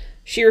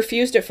 She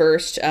refused at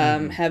first,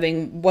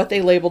 having what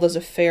they labeled as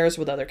affairs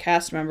with other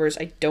cast members.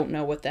 I don't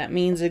know what that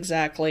means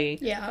exactly.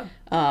 Yeah.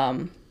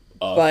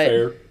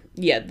 Affair?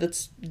 Yeah,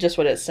 that's just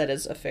what it said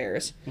as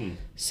affairs.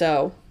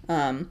 So,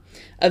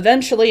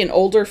 eventually an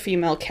older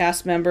female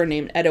cast member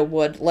named Etta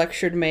Wood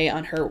lectured Mae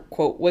on her,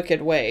 quote,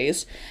 wicked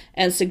ways,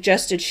 and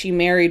suggested she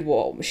marry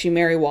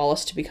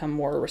Wallace to become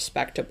more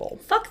respectable.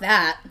 Fuck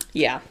that.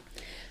 Yeah.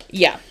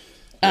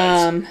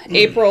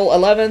 April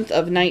 11th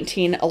of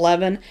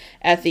 1911,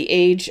 at the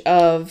age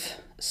of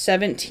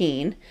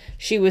 17,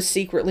 she was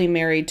secretly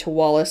married to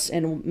Wallace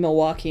in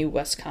Milwaukee,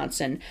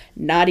 Wisconsin.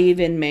 Not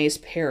even Mae's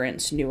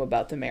parents knew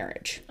about the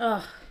marriage.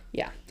 Ugh.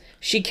 Yeah.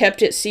 She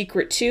kept it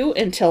secret, too,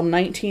 until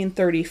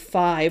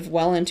 1935,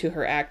 well into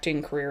her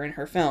acting career in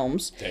her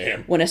films.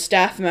 Damn. When a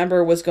staff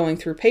member was going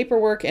through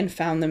paperwork and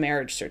found the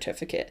marriage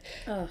certificate.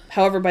 Ugh.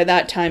 However, by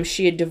that time,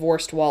 she had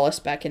divorced Wallace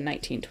back in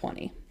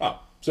 1920. Oh,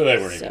 so they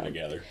weren't even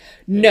together.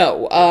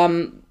 No.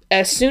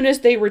 As soon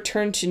as they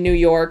returned to New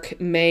York,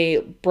 Mae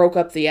broke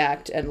up the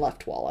act and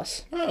left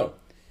Wallace. Oh.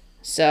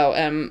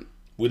 So,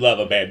 We love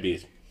a bad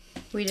beat.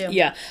 We do.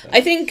 yeah.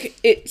 I think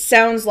it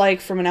sounds like,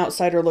 from an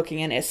outsider looking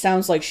in, it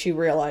sounds like she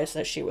realized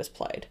that she was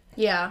played.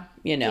 Yeah.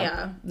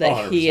 That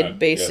 100%, he had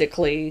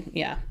basically,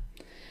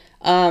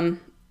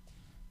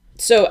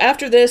 So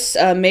after this,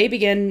 Mae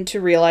began to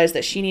realize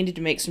that she needed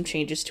to make some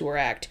changes to her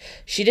act.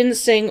 She didn't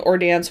sing or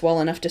dance well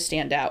enough to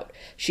stand out.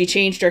 She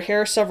changed her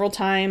hair several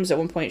times. At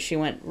one point she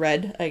went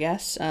red, I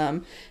guess.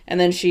 And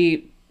then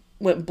she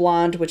went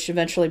blonde, which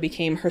eventually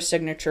became her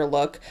signature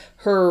look.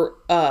 Her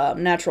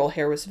natural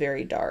hair was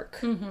very dark.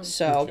 Mm-hmm.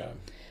 So,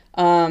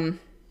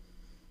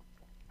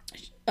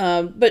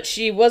 but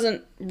she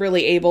wasn't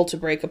really able to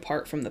break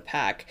apart from the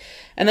pack.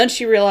 And then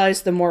she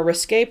realized the more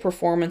risque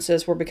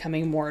performances were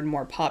becoming more and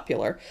more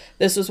popular.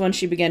 This was when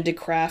she began to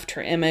craft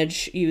her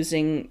image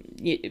using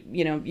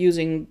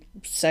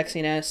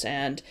sexiness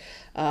and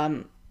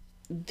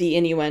the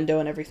innuendo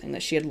and everything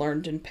that she had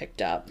learned and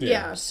picked up.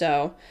 Yeah.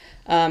 So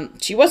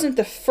she wasn't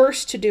the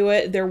first to do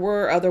it. There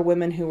were other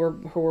women who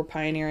were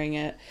pioneering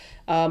it,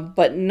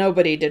 but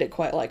nobody did it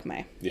quite like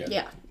Mae.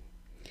 Yeah.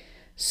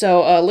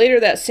 So later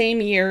that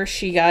same year,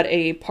 she got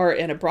a part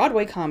in a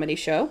Broadway comedy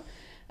show.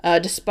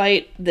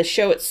 Despite the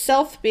show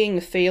itself being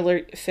a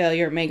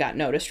failure, Mae got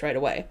noticed right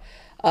away.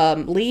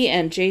 Lee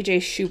and J.J.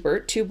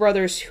 Schubert, two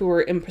brothers who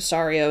were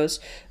impresarios,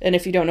 and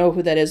if you don't know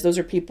who that is, those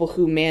are people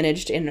who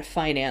managed and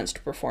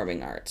financed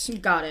perforing arts.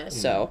 Got it.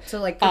 So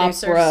like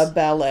producers. Opera,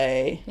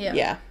 ballet.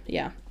 Yeah.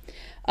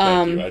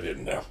 Thank you, I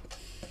didn't know.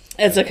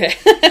 It's okay.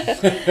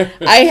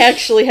 I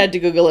actually had to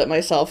Google it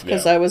myself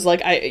because I was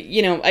like,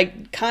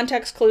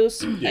 context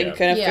clues. I could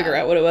kind of figure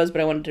out what it was, but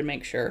I wanted to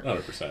make sure.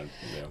 100%.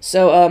 Yeah.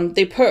 So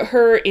they put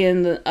her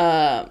in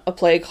a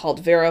play called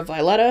Vera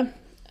Violetta.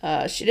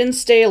 She didn't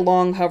stay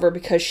long, however,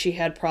 because she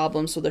had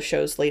problems with the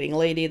show's leading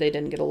lady. They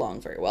didn't get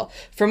along very well.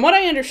 From what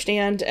I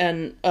understand,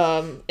 and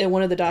in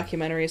one of the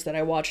documentaries that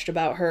I watched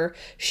about her,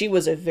 she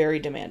was a very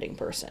demanding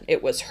person.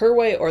 It was her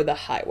way or the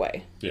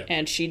highway. Yeah.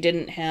 And she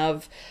didn't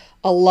have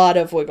a lot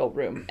of wiggle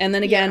room. And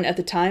then again, at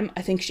the time,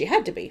 I think she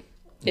had to be.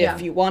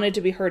 If you wanted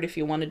to be heard, if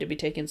you wanted to be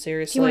taken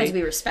seriously. You wanted to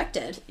be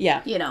respected.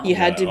 Yeah. You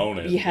had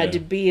to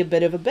be a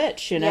bit of a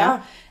bitch,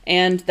 Yeah.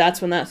 And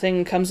that's when that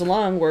thing comes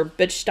along where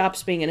bitch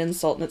stops being an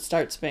insult and it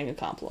starts being a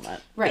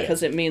compliment. Right.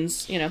 Because it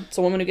means, it's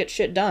a woman who gets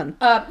shit done.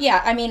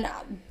 I mean,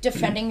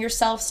 defending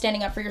yourself,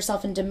 standing up for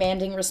yourself, and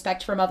demanding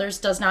respect from others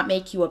does not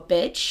make you a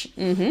bitch.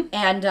 Mm-hmm.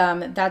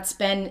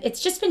 And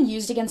it's just been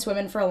used against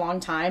women for a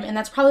long time, and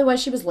that's probably why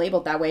she was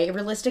labeled that way.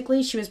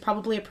 Realistically, she was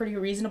probably a pretty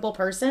reasonable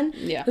person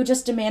who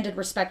just demanded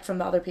respect from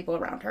the other people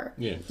around her.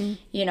 Yeah.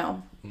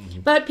 Mm-hmm.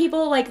 But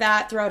people like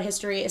that throughout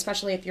history,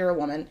 especially if you're a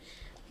woman,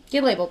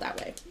 get labeled that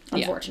way,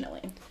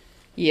 unfortunately.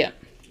 Yeah.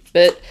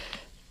 But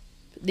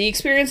the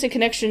experience and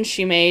connections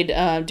she made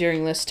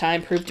during this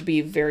time proved to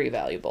be very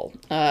valuable.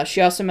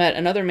 She also met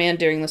another man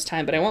during this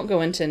time, but I won't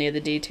go into any of the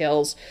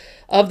details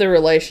of the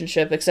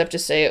relationship, except to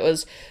say it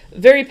was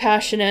very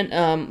passionate,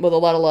 with a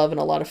lot of love and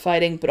a lot of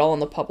fighting, but all in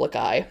the public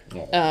eye.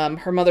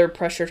 Her mother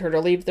pressured her to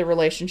leave the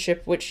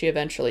relationship, which she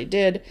eventually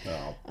did.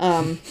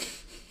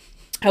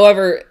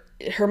 However,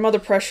 her mother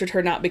pressured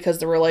her not because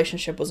the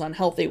relationship was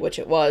unhealthy, which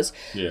it was,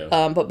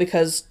 but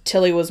because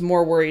Tilly was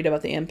more worried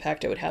about the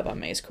impact it would have on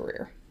Mae's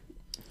career.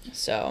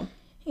 So,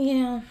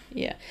 yeah.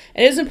 And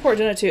it is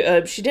important to note,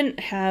 too, she didn't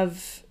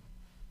have...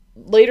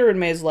 Later in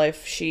Mae's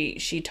life,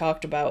 she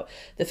talked about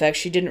the fact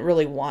she didn't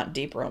really want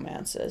deep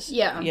romances.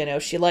 Yeah. You know,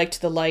 she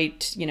liked the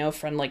light,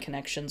 friendly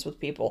connections with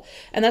people.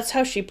 And that's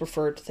how she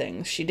preferred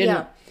things. She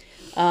didn't...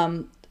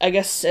 I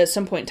guess at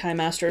some point in time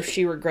asked her if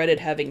she regretted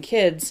having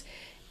kids,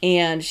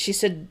 and she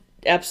said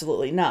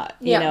absolutely not,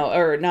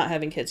 or not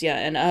having kids,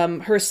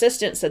 And her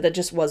assistant said that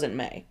just wasn't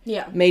Mae.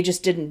 Yeah. Mae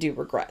just didn't do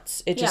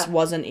regrets. It just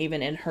wasn't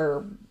even in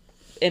her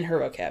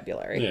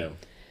vocabulary.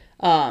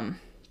 Yeah.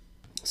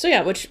 So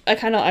yeah, which I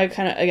kind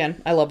of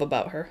again I love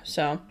about her.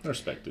 So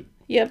respected.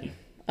 Yep.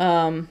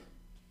 Yeah.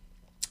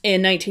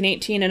 In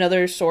 1918,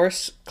 another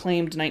source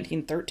claimed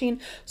 1913.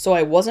 So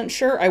I wasn't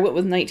sure. I went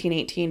with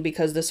 1918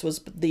 because this was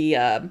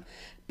the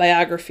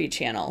biography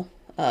channel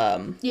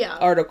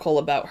article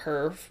about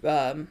her.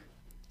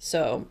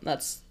 So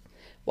that's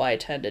why I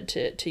tended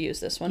to use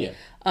this one. Yeah.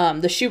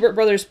 The Schubert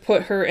brothers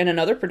put her in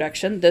another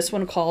production, this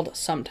one called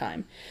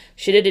Sometime.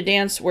 She did a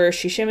dance where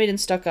she shimmied and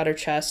stuck out her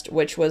chest,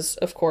 which was,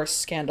 of course,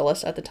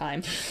 scandalous at the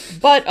time,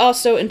 but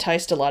also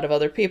enticed a lot of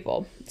other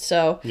people.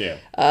 So,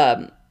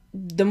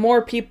 the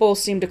more people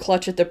seemed to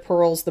clutch at the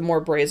pearls, the more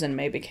brazen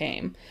Mae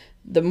became.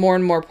 The more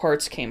and more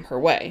parts came her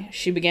way.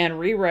 She began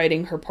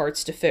rewriting her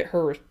parts to fit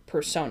her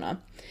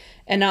persona.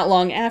 And not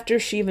long after,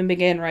 she even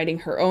began writing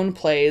her own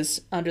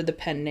plays under the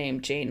pen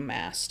name Jane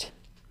Mast.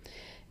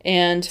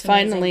 And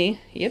finally,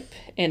 in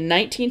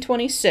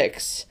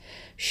 1926,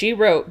 she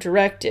wrote,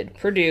 directed,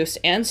 produced,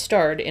 and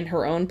starred in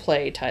her own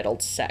play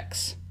titled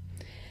Sex.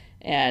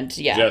 And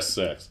just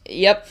sex.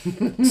 Yep.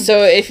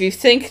 So if you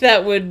think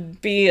that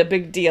would be a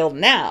big deal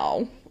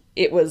now,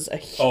 it was a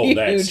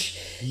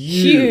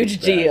huge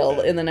deal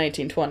in the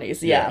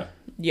 1920s. Yeah.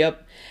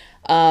 Yep.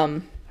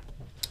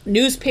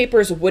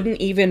 Newspapers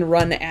wouldn't even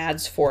run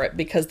ads for it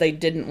because they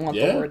didn't want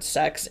the word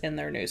sex in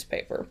their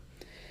newspaper.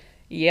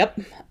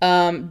 Yep.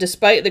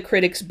 Despite the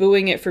critics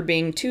booing it for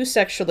being too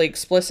sexually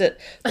explicit,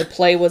 the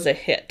play was a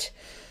hit.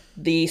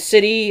 The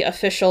city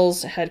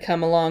officials had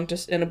come along,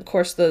 and of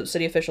course the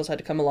city officials had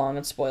to come along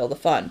and spoil the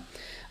fun.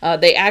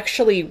 They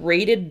actually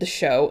raided the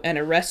show and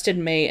arrested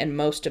Mae and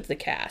most of the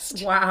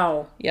cast.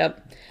 Wow.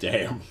 Yep.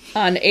 Damn.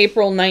 On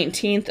April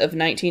 19th of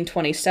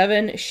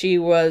 1927, she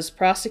was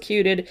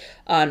prosecuted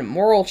on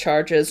moral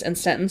charges and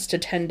sentenced to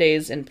 10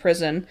 days in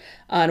prison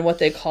on what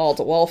they called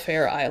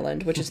Welfare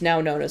Island, which is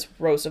now known as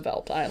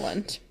Roosevelt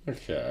Island.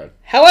 Okay.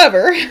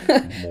 However,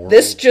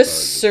 this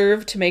just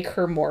served to make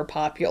her more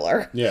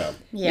popular.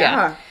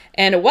 Yeah.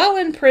 And while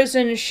in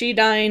prison, she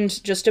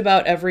dined just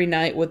about every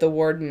night with the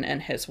warden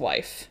and his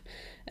wife.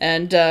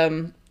 And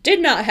did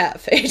not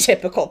have a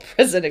typical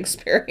prison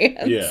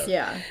experience.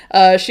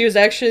 Yeah. She was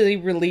actually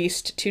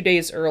released 2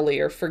 days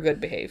earlier for good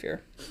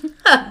behavior.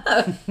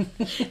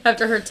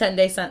 After her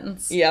 10-day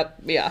sentence.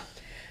 Yep, yeah.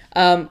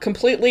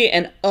 Completely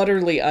and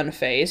utterly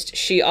unfazed,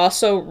 she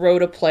also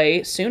wrote a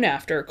play soon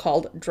after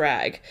called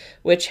Drag,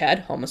 which had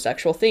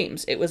homosexual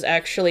themes. It was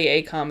actually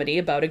a comedy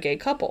about a gay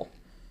couple.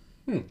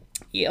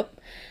 Yep.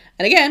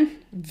 And again,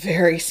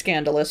 very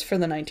scandalous for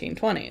the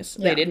 1920s.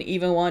 Yeah. They didn't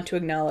even want to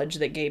acknowledge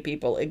that gay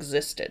people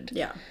existed.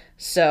 Yeah.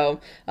 So,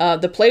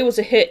 the play was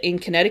a hit in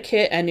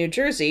Connecticut and New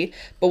Jersey,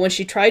 but when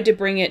she tried to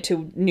bring it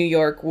to New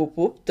York, whoop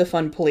whoop, the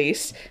fun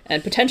police,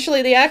 and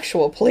potentially the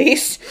actual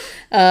police,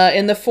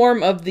 in the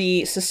form of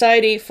the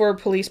Society for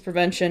Police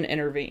Prevention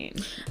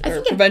intervened.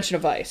 Or Prevention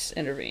of Vice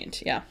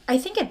intervened, yeah. I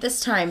think at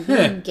this time,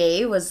 being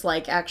gay was,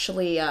 like,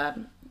 actually...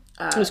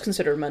 it was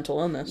considered mental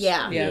illness.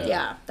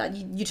 Yeah. That,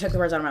 you took the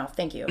words out of my mouth.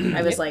 Thank you.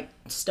 I was, like,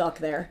 stuck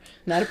there.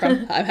 Not a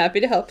problem. I'm happy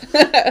to help.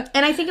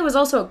 And I think it was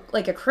also,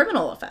 like, a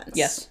criminal offense.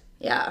 Yes.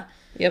 Yeah.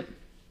 Yep.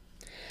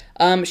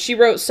 She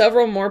wrote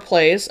several more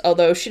plays,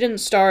 although she didn't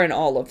star in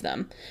all of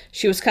them.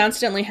 She was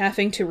constantly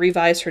having to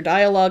revise her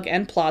dialogue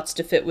and plots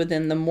to fit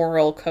within the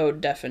moral code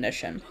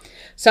definition.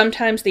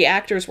 Sometimes the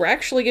actors were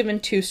actually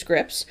given 2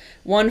 scripts,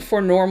 one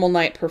for normal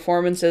night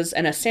performances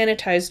and a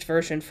sanitized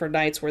version for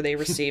nights where they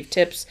received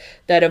tips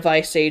that a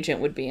vice agent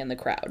would be in the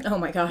crowd. Oh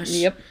my gosh.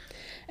 Yep.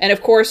 And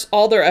of course,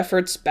 all their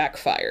efforts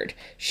backfired.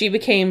 She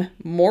became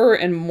more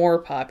and more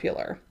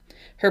popular.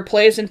 Her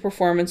plays and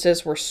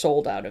performances were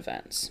sold-out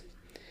events.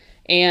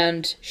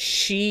 And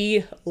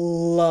she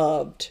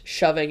loved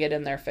shoving it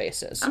in their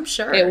faces. I'm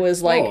sure. It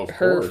was like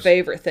her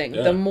favorite thing.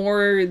 Yeah. The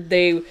more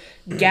they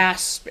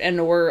gasped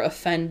and were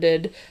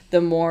offended,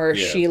 the more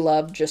she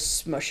loved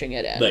just smushing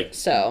it in. Like,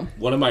 so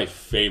one of my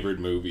favorite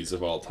movies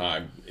of all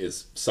time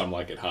is Some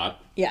Like It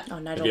Hot. Yeah. Oh,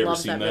 Nigel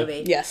loves that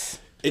movie. Yes.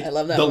 I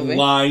love that movie. The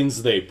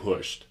lines they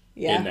pushed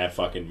in that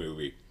fucking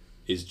movie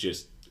is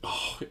just,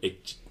 I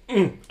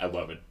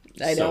love it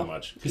so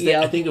much. Because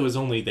I think it was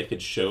only they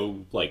could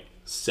show, like,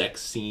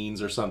 sex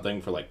scenes or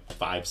something for like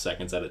 5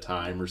 seconds at a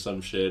time or some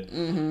shit.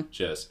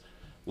 Just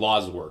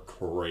laws were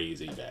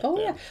crazy back then.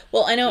 Yeah.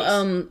 Well, I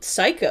know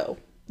Psycho,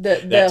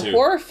 the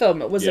horror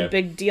film, it was a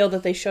big deal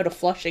that they showed a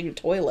flushing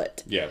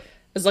toilet. Yeah. It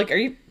was like, are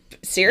you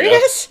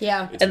Serious?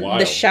 Yeah. It's And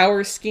wild. the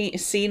shower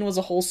scene was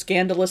a whole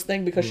scandalous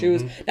thing because she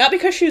was, not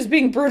because she was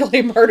being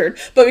brutally murdered,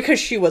 but because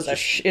she was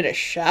in a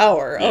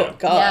shower. Yeah. Oh,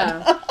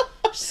 God. Yeah.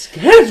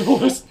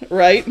 Scandalous.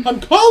 Right?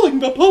 I'm calling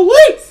the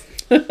police.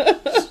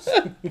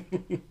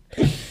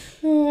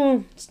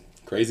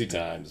 Crazy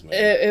times, man.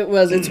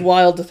 It's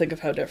wild to think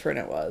of how different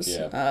it was.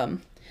 Yeah.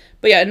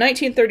 But yeah, in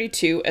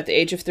 1932, at the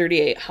age of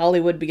 38,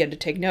 Hollywood began to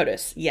take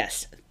notice.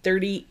 Yes,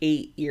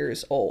 38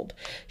 years old.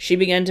 She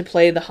began to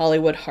play the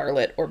Hollywood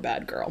harlot or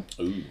bad girl.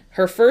 Ooh.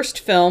 Her first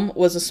film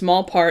was a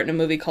small part in a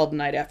movie called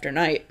Night After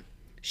Night.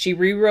 She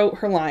rewrote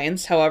her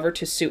lines, however,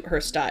 to suit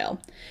her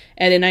style.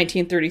 And in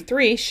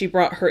 1933, she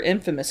brought her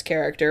infamous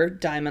character,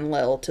 Diamond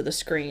Lil, to the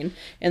screen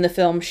in the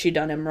film She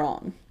Done Him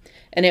Wrong.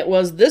 And it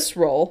was this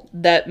role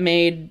that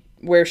made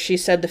where she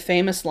said the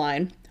famous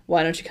line,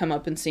 "Why don't you come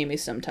up and see me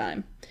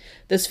sometime?"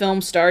 This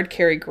film starred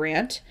Cary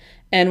Grant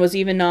and was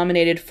even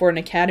nominated for an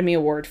Academy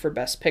Award for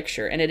Best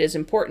Picture. And it is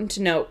important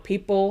to note,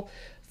 people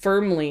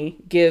firmly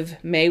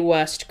give Mae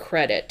West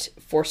credit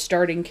for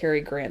starting Cary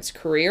Grant's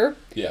career.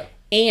 Yeah.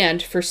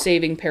 And for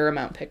saving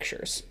Paramount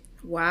Pictures.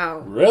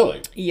 Wow.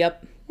 Really?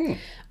 Yep.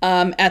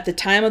 At the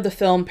time of the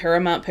film,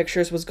 Paramount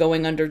Pictures was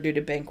going under due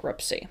to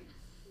bankruptcy.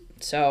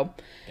 So,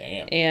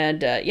 Damn.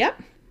 and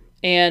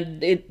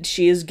and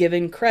she is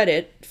given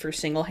credit for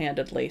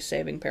single-handedly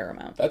saving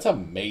Paramount. That's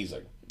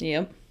amazing.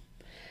 Yep.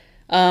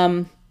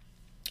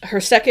 Her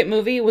second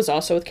movie was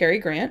also with Cary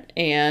Grant,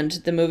 and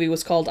the movie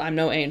was called I'm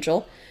No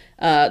Angel.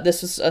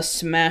 This was a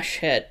smash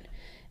hit.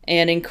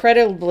 And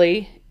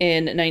incredibly,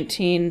 in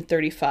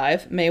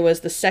 1935, Mae was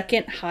the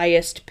second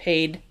highest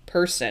paid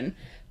person,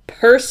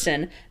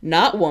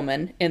 not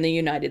woman, in the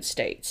United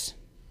States.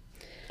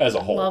 As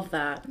a whole. Love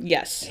that.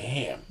 Yes.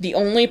 Damn. The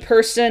only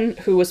person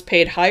who was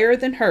paid higher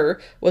than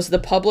her was the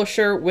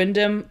publisher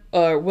William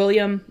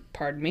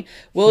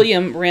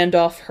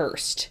Randolph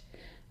Hearst.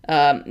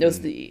 It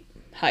was the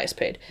highest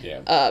paid.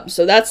 Yeah.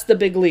 So that's the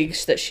big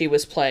leagues that she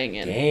was playing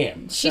in.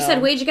 Damn. She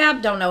said wage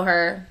gap, don't know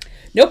her.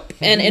 Nope.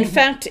 And in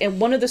fact,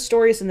 one of the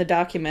stories in the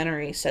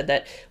documentary said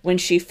that when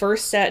she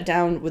first sat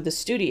down with the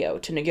studio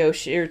to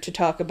negotiate or to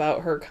talk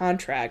about her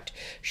contract,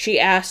 she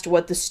asked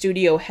what the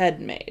studio head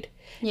made.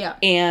 Yeah.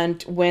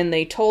 And when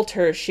they told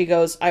her, she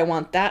goes, "I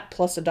want that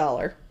plus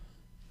 $1."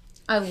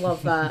 I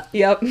love that.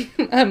 Yep.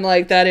 I'm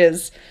like, that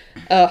is,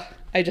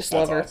 I just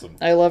love her. Awesome.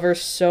 I love her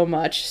so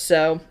much.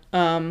 So,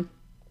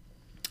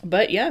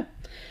 but yeah.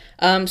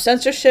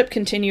 Censorship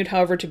continued,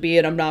 however, to be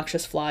an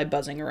obnoxious fly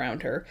buzzing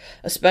around her,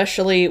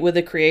 especially with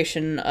the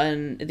creation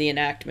and the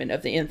enactment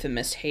of the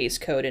infamous Hays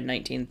Code in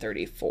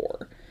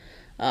 1934.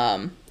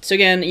 So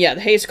again, yeah,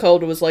 the Hays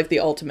Code was like the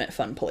ultimate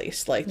fun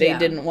police. Like, they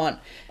didn't want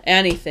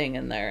anything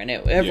in there, and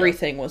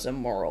everything was a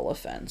moral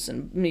offense.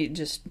 And me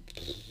just...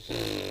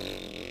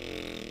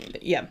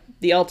 Yeah,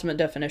 the ultimate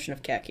definition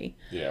of khaki.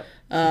 Yeah.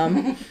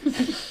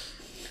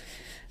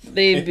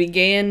 They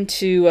began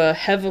to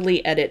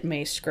heavily edit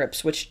Mae's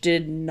scripts, which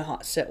did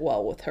not sit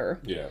well with her.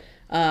 Yeah.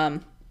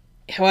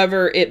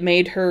 However, it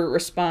made her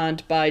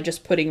respond by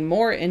just putting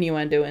more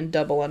innuendo and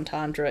double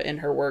entendre in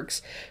her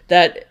works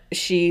that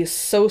she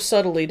so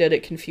subtly did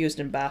it confused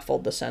and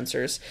baffled the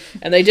censors.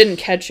 And they didn't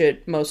catch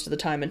it most of the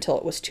time until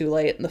it was too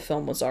late and the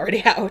film was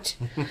already out.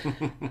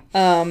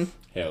 Hell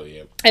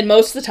yeah. And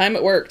most of the time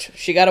it worked.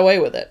 She got away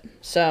with it.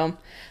 So...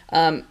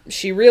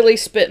 she really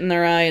spit in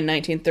their eye in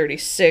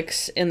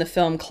 1936 in the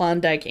film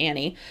Klondike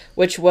Annie,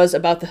 which was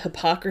about the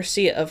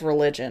hypocrisy of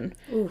religion.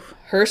 Oof.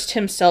 Hearst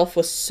himself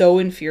was so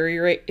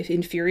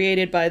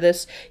infuriated by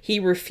this, he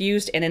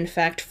refused and in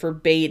fact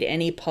forbade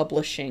any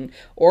publishing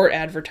or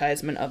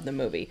advertisement of the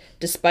movie.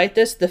 Despite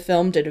this, the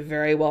film did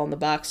very well in the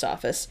box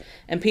office,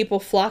 and people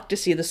flocked to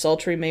see the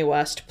sultry Mae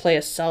West play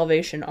a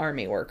Salvation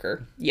Army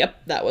worker.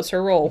 Yep, that was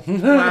her role.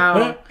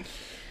 Wow.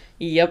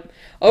 Yep.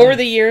 Over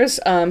the years,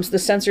 the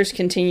censors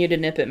continued to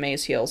nip at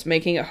Mae's heels,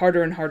 making it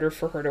harder and harder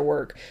for her to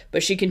work.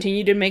 But she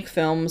continued to make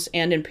films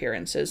and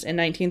appearances. In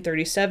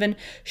 1937,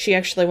 she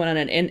actually went on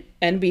an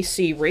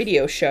NBC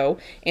radio show,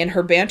 and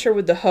her banter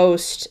with the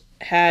host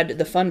had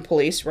the Fun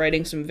Police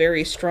writing some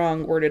very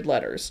strong worded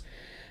letters.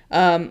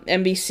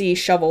 NBC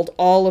shoveled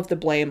all of the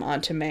blame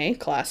onto Mae,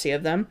 classy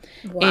of them,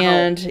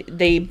 and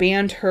they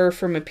banned her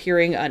from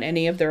appearing on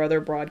any of their other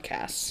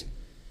broadcasts.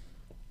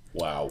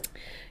 Wow.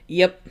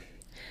 Yep.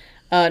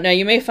 Now,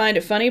 you may find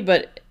it funny,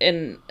 but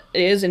it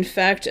is, in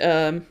fact,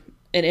 an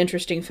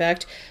interesting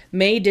fact.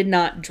 Mae did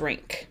not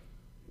drink.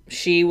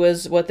 She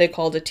was what they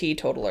called a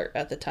teetotaler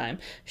at the time.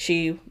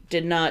 She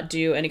did not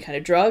do any kind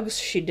of drugs.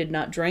 She did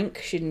not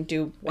drink. She didn't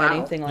do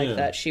anything like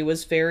that. She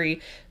was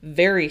very,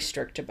 very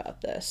strict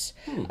about this.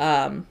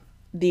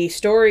 The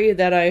story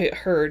that I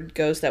heard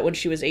goes that when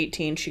she was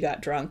 18, she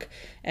got drunk,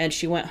 and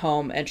she went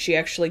home, and she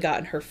actually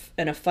got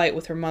in a fight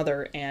with her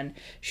mother, and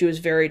she was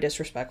very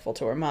disrespectful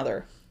to her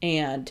mother.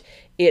 And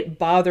it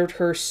bothered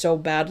her so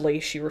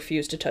badly, she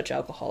refused to touch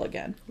alcohol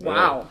again.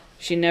 Wow.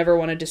 She never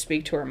wanted to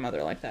speak to her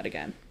mother like that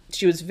again.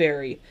 She was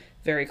very,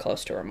 very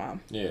close to her mom.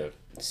 Yeah.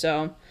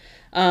 So,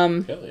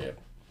 Hell yeah.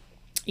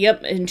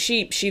 Yep, and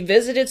she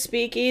visited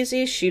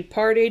speakeasies, she'd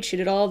partied, she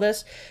did all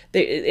this.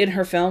 In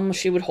her film,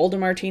 she would hold a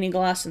martini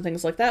glass and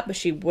things like that, but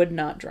she would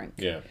not drink.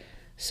 Yeah.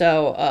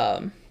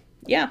 So,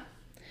 yeah.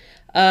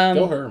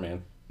 Go her,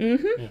 man.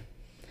 Mm-hmm. Yeah.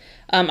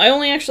 I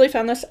only actually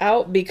found this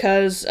out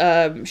because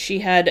she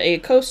had a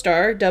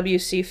co-star,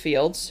 W.C.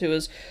 Fields, who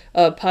was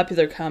a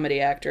popular comedy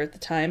actor at the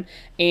time,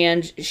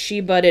 and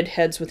she butted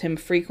heads with him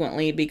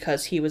frequently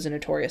because he was a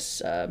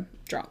notorious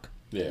drunk.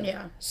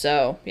 Yeah.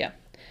 So, yeah.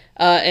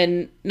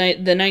 In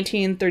the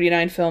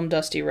 1939 film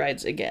Dusty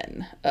Rides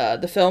Again.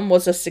 The film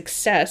was a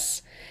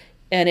success,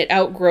 and it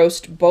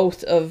outgrossed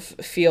both of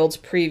Fields'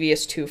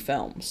 previous 2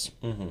 films.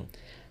 Mm-hmm.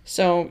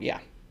 So, yeah.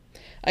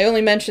 I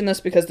only mention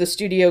this because the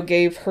studio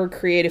gave her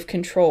creative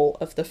control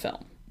of the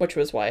film, which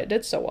was why it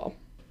did so well.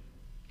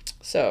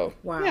 So,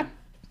 wow. Yeah.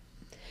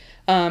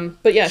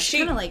 But yeah, she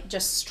kind of like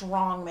just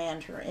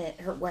strongmanned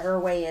her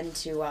way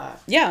into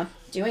yeah,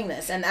 doing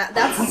this, and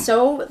that's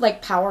so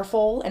like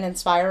powerful and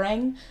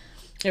inspiring.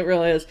 It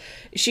really is.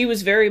 She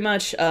was very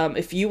much,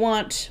 if you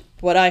want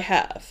what I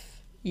have,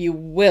 you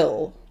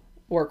will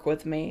work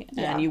with me,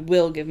 and you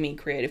will give me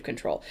creative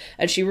control.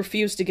 And she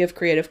refused to give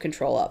creative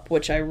control up,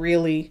 which I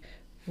really,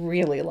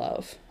 really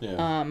love.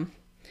 Yeah.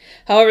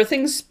 However,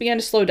 things began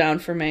to slow down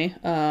for Mae,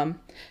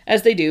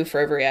 as they do for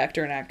every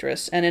actor and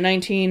actress. And in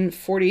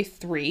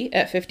 1943,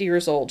 at 50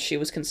 years old, she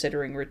was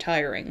considering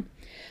retiring.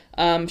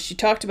 She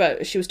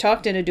was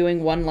talked into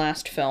doing one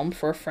last film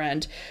for a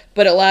friend,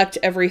 but it lacked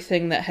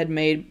everything that had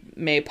made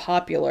Mae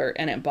popular,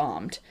 and it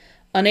bombed.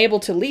 Unable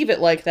to leave it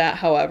like that,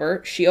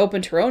 however, she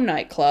opened her own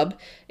nightclub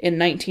in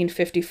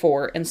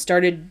 1954 and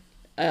starred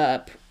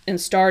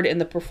in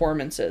the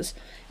performances.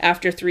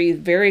 After 3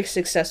 very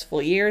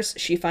successful years,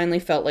 she finally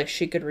felt like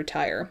she could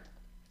retire.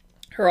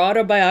 Her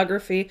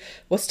autobiography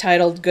was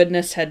titled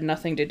 "Goodness Had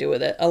Nothing to Do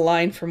with It," a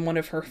line from one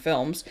of her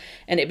films,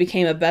 and it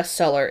became a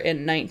bestseller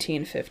in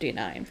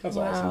 1959. That's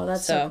awesome. Wow,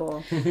 that's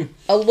so cool.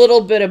 A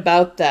little bit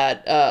about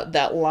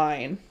that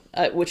line,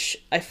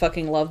 which I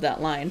fucking love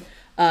that line.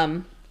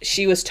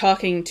 She was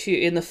talking to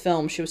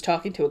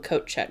a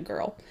coat check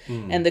girl.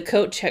 And the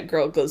coat check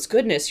girl goes,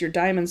 "Goodness, your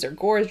diamonds are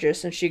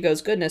gorgeous." And she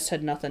goes, "Goodness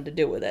had nothing to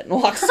do with it," and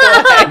walks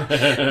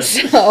away.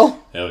 So,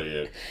 hell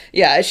yeah.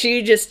 Yeah,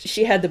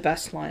 she had the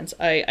best lines.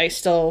 I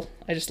just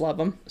love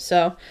them.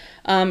 So,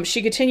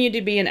 she continued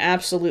to be an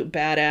absolute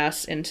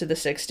badass into the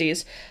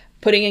 60s,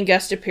 putting in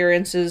guest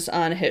appearances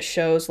on hit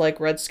shows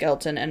like Red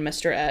Skelton and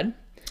Mr. Ed.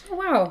 Oh,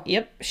 wow.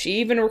 Yep. She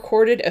even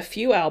recorded a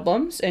few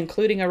albums,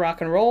 including a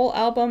rock and roll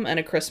album and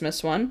a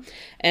Christmas one.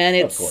 And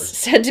it's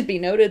said to be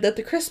noted that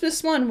the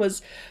Christmas one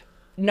was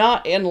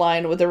not in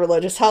line with a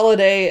religious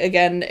holiday.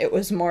 Again, it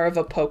was more of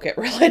a poke at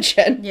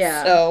religion.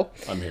 Yeah. So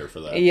I'm here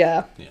for that.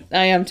 Yeah.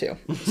 I am too.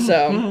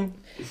 So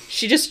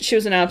she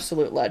was an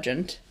absolute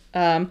legend.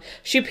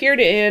 She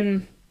appeared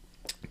in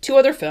 2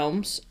 other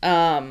films.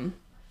 The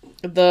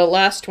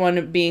last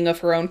one being of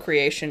her own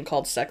creation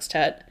called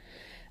Sextet.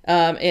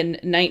 In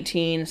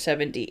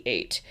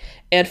 1978.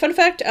 And fun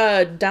fact,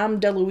 Dom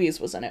DeLuise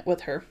was in it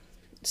with her.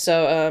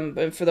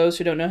 So, for those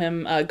who don't know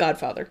him,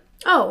 Godfather.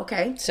 Oh,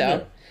 okay.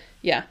 So,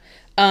 yeah.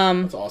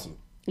 That's awesome.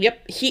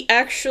 Yep. He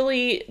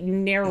actually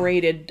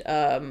narrated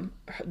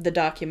the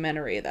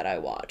documentary that I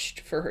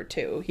watched for her,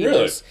 too.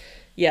 Really?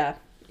 Yeah.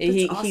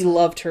 He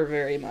loved her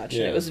very much.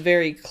 Yeah. And it was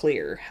very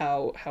clear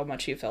how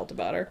much he felt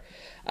about her.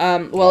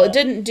 It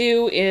didn't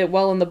do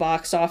well in the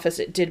box office.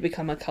 It did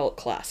become a cult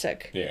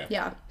classic. Yeah.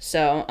 Yeah.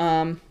 So,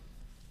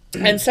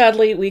 and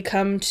sadly, we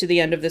come to the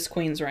end of this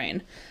queen's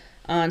reign.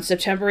 On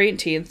September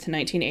 18th,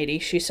 1980,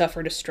 she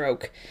suffered a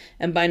stroke,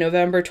 and by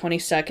November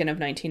 22nd of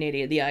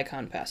 1980, the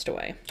icon passed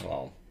away.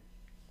 Wow.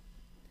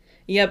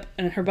 Yep,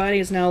 and her body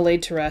is now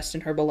laid to rest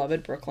in her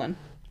beloved Brooklyn.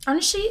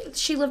 And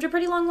she lived a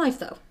pretty long life,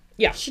 though.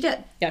 Yeah. She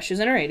did. Yeah, she was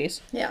in her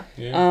 80s. Yeah.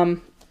 Yeah.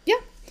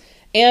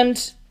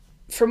 And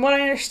from what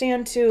I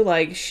understand, too,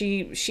 like,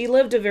 she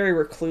lived a very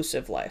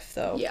reclusive life,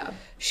 though. Yeah.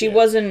 She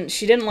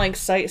didn't like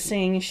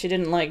sightseeing, she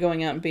didn't like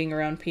going out and being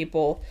around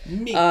people.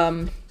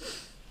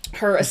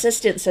 Her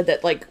assistant said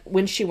that, like,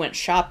 when she went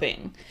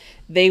shopping,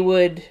 they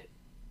would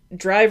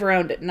drive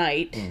around at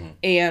night,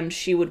 and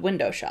she would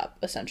window shop,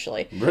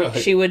 essentially. Really?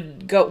 She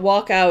would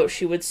walk out,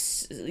 she would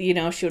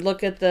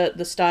look at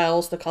the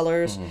styles, the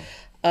colors,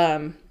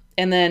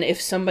 and then if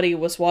somebody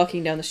was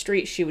walking down the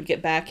street, she would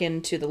get back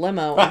into the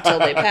limo until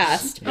they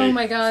passed. Oh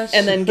my gosh.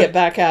 And then get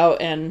back out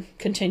and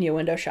continue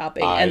window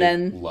shopping. I and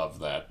then love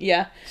that.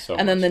 Yeah. So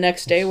and then much. the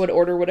next day would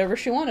order whatever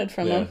she wanted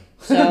from them.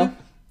 So,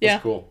 yeah.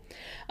 That's cool.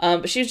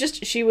 But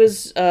she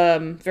was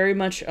very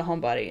much a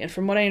homebody. And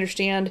from what I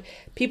understand,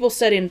 people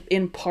said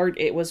in part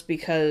it was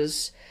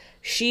because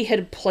she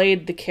had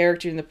played the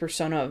character in the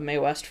persona of Mae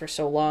West for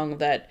so long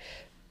that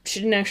she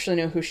didn't actually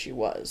know who she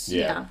was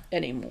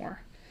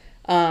anymore.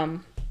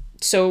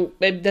 So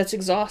that's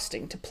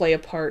exhausting to play a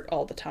part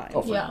all the time.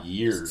 Oh, for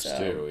years,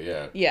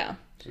 too, Yeah.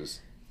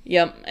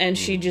 Yep, and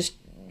she just,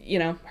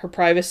 her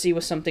privacy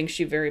was something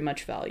she very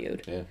much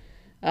valued. Yeah.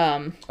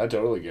 I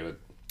totally get it.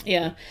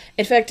 Yeah.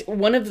 In fact,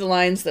 one of the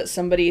lines that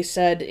somebody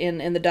said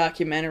in the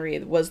documentary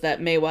was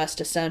that Mae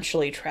West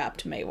essentially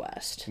trapped Mae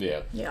West.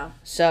 Yeah. Yeah.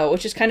 So,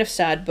 which is kind of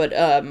sad, but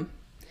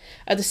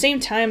at the same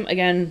time,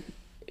 again,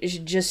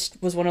 it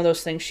just was one of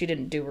those things she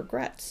didn't do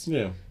regrets.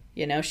 Yeah.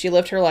 You know, she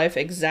lived her life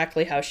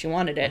exactly how she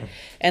wanted it.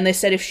 And they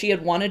said if she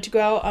had wanted to go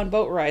out on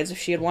boat rides, if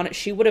she had wanted,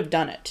 she would have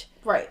done it.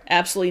 Right.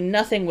 Absolutely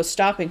nothing was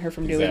stopping her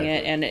from doing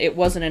it, and it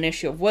wasn't an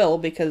issue of will,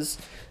 because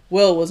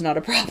will was not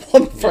a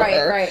problem for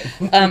her. Right.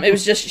 It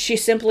was just she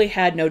simply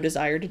had no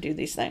desire to do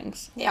these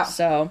things. Yeah.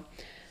 So,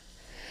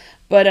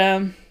 but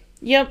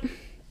yep.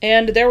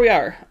 And there we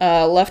are,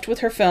 left with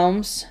her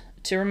films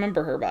to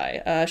remember her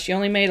by. She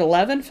only made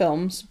 11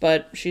 films,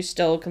 but she's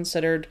still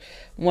considered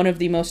one of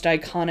the most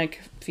iconic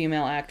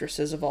female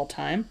actresses of all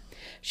time.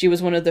 She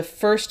was one of the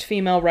first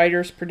female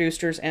writers,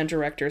 producers, and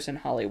directors in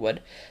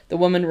Hollywood. The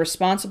woman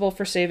responsible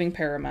for saving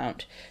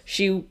Paramount.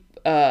 She,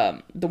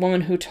 the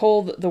woman who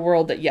told the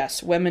world that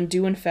yes, women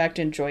do in fact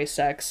enjoy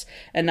sex,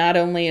 and not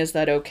only is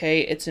that okay,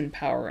 it's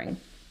empowering.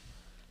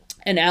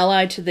 An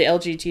ally to the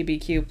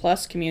LGBTQ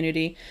plus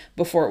community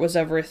before it was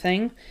ever a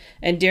thing,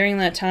 and during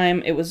that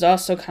time, it was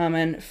also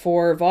common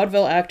for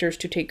vaudeville actors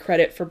to take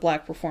credit for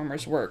black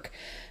performers' work.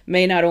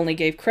 Mae not only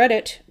gave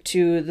credit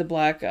to the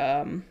black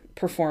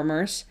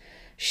performers,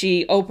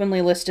 she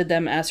openly listed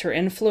them as her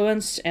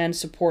influence and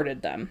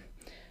supported them.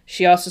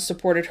 She also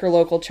supported her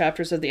local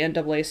chapters of the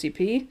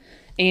NAACP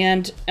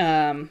and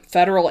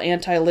federal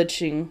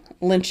anti-lynching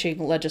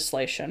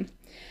legislation,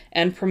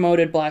 and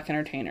promoted black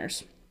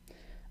entertainers.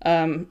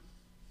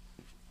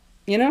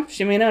 You know,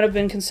 she may not have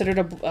been considered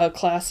a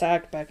class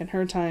act back in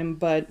her time,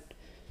 but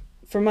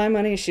for my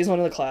money, she's one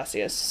of the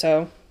classiest.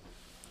 So,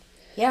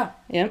 yeah.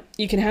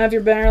 You can have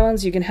your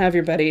Marylands, you can have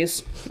your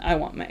Bettys. I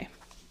want Mae.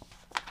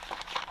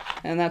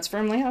 And that's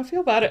firmly how I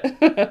feel about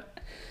it.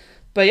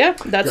 But yeah,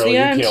 that's Girl, the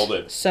end. You killed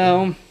it.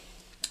 So,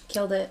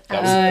 killed it.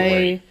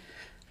 I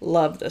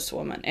love this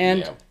woman.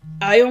 And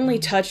I only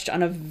touched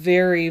on a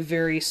very,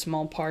 very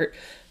small part.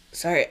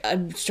 Sorry,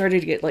 I'm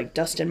starting to get like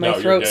dust in my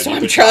throat, so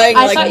I'm trying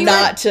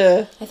not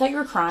to. I thought you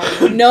were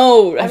crying.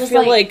 No, I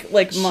feel like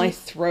my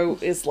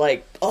throat is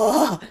like,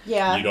 ugh.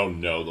 Yeah. You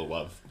don't know the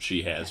love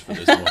she has for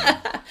this woman.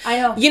 I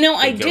know. You know,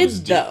 I did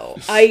though.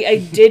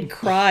 I did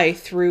cry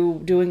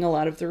through doing a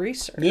lot of the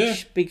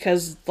research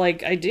because,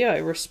 like, I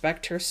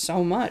respect her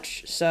so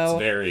much. So it's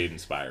very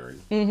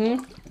inspiring.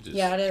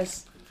 Yeah, it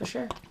is for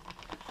sure.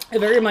 It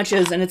very much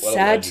is, and it's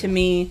sad to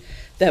me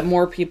that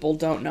more people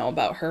don't know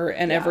about her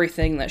and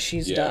everything that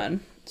she's done.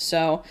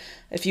 So,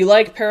 if you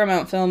like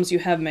Paramount films, you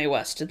have Mae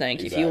West to thank.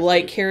 Exactly. If you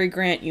like Cary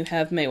Grant, you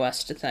have Mae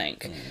West to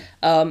thank.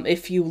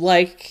 If you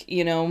like,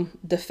 you know,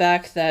 the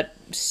fact that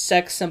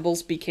sex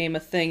symbols became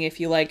a thing, if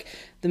you like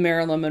the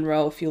Marilyn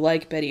Monroe, if you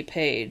like Betty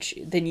Page,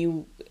 then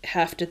you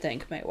have to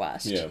thank Mae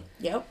West. Yeah.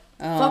 Yep.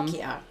 Fuck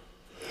yeah.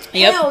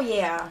 Yep. Hell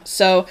yeah.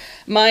 So,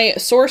 my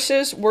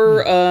sources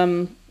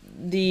were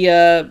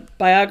the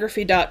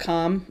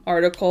biography.com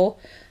article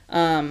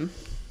on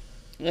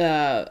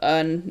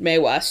Mae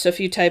West. So if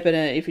you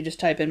just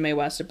type in Mae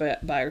West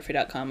at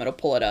biography.com, it'll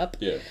pull it up.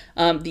 Yeah.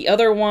 The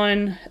other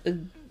one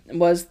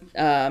was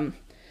from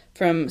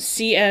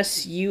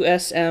csusm.edu.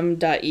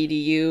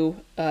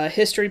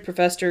 History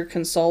professor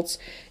consults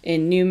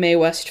in new Mae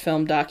West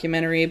film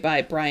documentary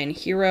by Brian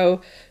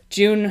Hero,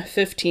 June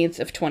 15th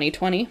of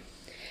 2020.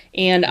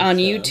 And on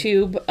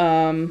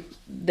YouTube,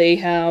 they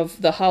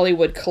have the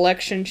Hollywood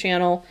Collection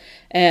channel,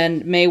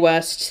 and Mae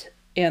West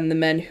and the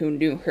Men Who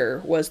Knew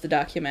Her was the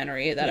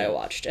documentary that I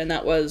watched, and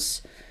that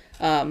was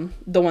the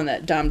one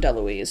that Dom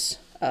DeLuise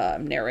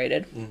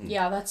narrated.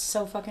 Yeah, that's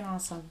so fucking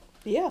awesome.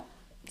 Yeah.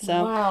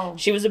 So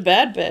she was a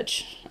bad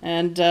bitch,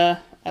 and I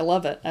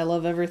love it. I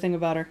love everything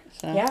about her.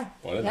 So. Yeah.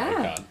 What an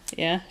icon.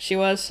 Yeah, she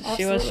was.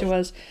 Absolutely. She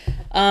was.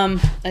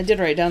 I did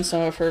write down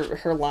some of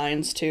her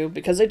lines too,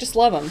 because I just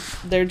love them.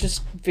 They're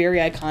just very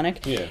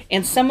iconic. Yeah.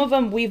 And some of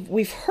them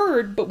we've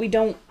heard, but we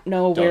don't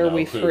know where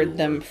we've heard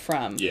them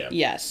from. Yeah.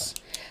 Yes.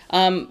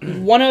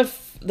 One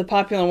of the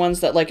popular ones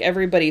that like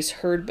everybody's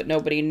heard but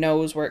nobody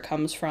knows where it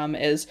comes from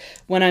is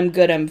 "When I'm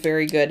good, I'm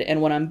very good,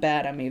 and when I'm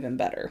bad, I'm even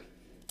better."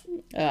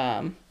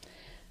 That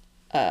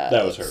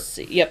was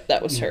her. Yep,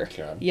 that was her.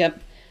 Okay.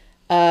 Yep.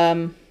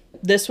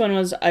 This one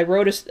was I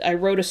wrote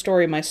a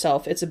story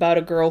myself. It's about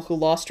a girl who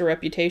lost her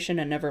reputation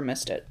and never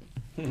missed it.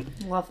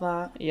 Love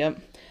that. Yep.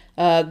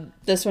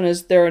 This one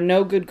is there are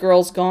no good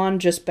girls gone,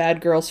 just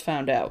bad girls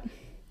found out.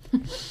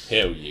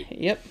 Hell yeah.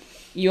 Yep.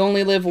 You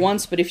only live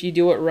once, but if you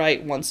do it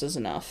right, once is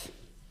enough.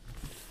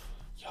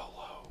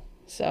 YOLO.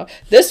 So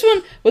this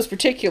one was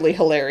particularly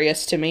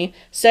hilarious to me.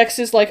 Sex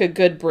is like a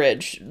good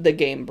bridge, the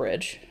game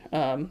bridge,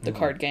 the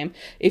card game.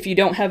 If you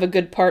don't have a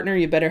good partner,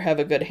 you better have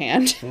a good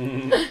hand.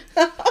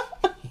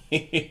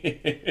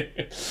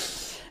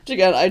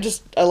 Again,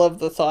 I love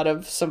the thought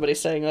of somebody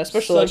saying that,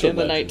 especially like in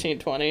the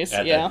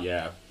 1920s.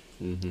 Yeah.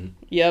 Mm-hmm.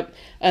 Yep.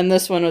 And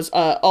this one was,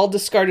 all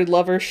discarded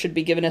lovers should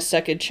be given a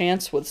second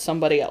chance with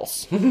somebody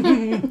else.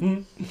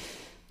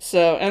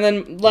 So, and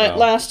then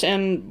last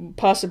and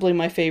possibly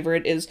my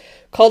favorite is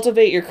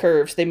cultivate your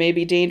curves. They may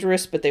be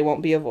dangerous, but they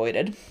won't be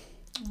avoided.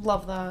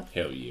 Love that.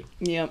 Hell yeah.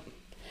 Yep.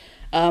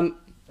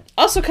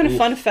 Also, kind of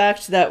fun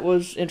fact that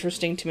was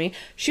interesting to me.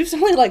 She was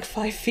only like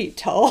 5 feet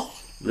tall.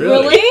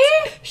 Really?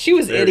 She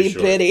was Very itty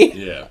bitty.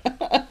 Yeah.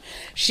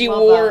 She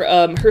wore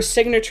her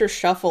signature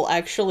shuffle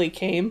actually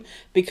came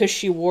because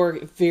she wore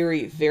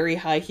very, very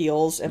high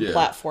heels and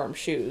platform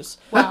shoes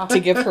to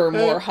give her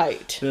more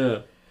height. Yeah.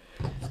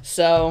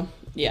 So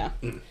yeah,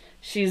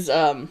 she's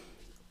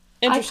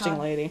interesting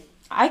lady.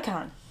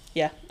 Icon.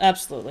 Yeah,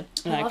 absolutely.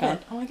 An I love icon.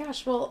 it. Oh my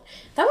gosh. Well,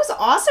 that was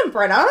awesome,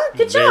 Brenna.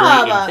 Good Very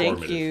job.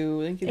 Thank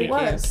you. It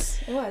was.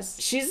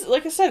 She's,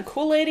 like I said, a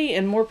cool lady,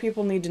 and more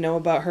people need to know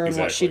about her and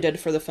what she did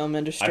for the film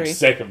industry. I'm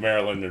sick of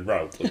Marilyn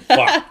Monroe.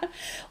 Fuck.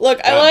 Look,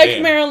 I like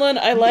Marilyn,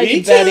 I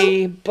like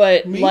Betty,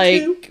 but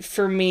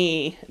for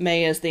me,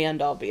 Mae is the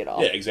end all be it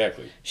all. Yeah,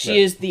 exactly.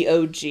 She is the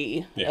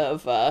OG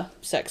of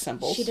sex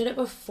symbols. She did it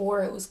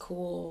before it was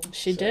cool.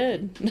 She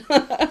did.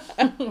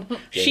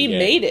 She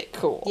made it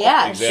cool.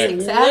 Yeah,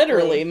 exactly. She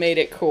literally made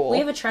it cool. We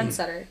have a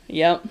trendsetter.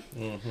 Yep.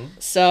 Mm-hmm.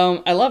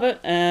 So I love it,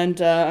 and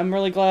I'm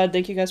really glad.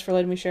 Thank you guys for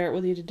letting me share it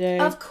with you today.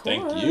 Of course.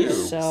 Thank you.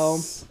 So,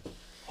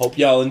 hope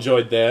y'all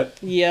enjoyed that.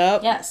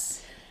 Yep.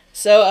 Yes.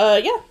 So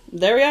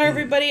there we are,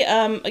 everybody.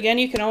 Again,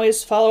 you can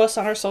always follow us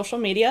on our social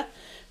media.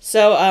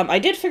 So I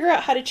did figure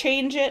out how to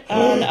change it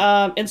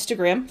on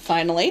Instagram,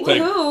 finally.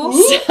 Woohoo!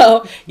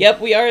 So, yep,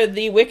 we are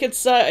the Wicked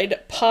Side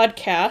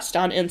Podcast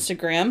on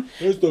Instagram.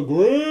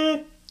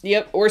 Instagram.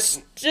 Yep, we're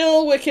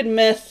still Wicked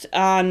Myth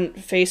on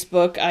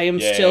Facebook. I am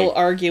still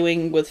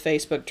arguing with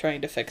Facebook trying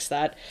to fix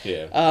that.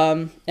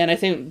 Yeah. And I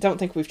don't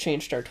think we've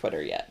changed our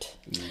Twitter yet.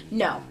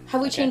 No.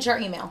 Have we changed our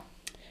email?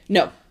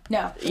 No.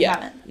 No, we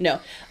haven't. No.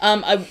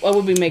 I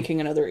will be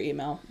making another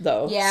email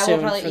though. Yeah,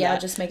 soon we'll probably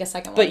that. just make a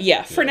second one. But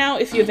yeah, for now,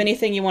 if you have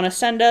anything you want to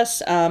send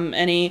us,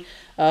 any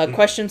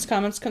questions,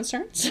 comments,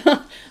 concerns.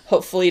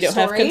 Hopefully you don't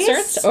have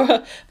concerns.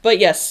 But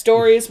yes,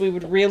 stories we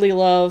would really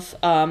love.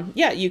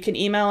 You can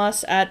email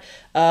us at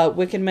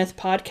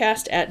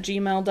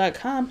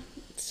wickedmythpodcast@gmail.com.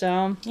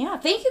 So yeah,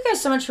 thank you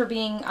guys so much for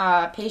being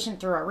patient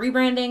through our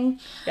rebranding.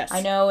 Yes.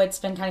 I know it's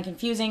been kind of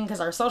confusing because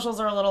our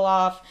socials are a little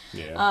off.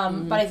 Yeah.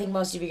 But I think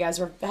most of you guys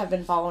have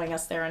been following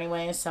us there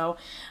anyway. So,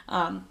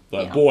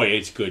 but boy,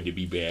 it's good to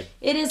be back.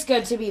 It is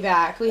good to be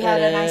back. We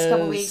had a nice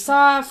couple weeks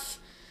off.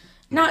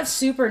 Not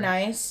super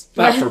nice.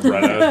 Not for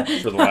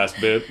Brenna for the last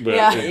bit. But,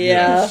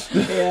 yeah.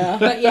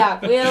 But yeah,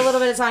 we had a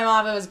little bit of time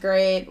off. It was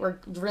great. We're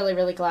really,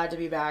 really glad to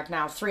be back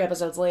now. 3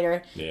 episodes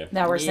later. Yeah.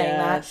 Now we're saying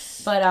that.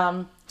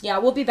 But yeah,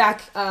 we'll be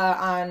back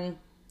on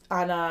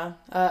Saturday.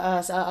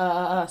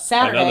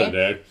 Another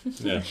day.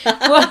 Yeah.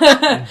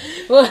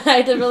 Well, I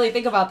had to really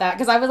think about that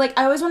because I was like,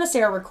 I always want to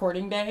say our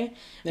recording day,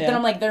 but then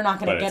I'm like, they're not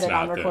going to get it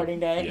on recording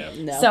day. Yeah.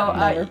 No,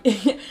 so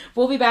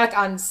we'll be back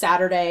on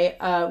Saturday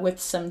with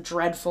some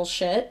dreadful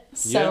shit.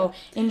 So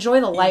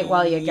enjoy the light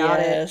while you got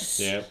it.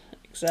 Yeah.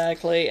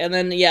 Exactly. And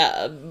then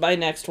my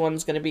next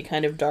one's going to be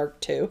kind of dark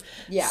too.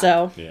 Yeah.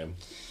 So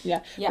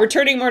yeah. We're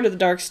turning more to the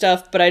dark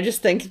stuff, but I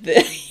just think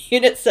that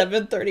Unit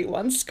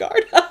 731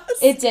 scarred us.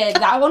 It did.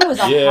 That one was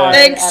a hard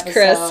Thanks, episode.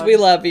 Chris. We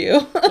love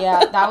you.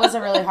 Yeah, that was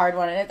a really hard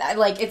one. And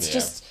it's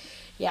just,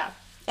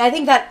 I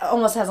think that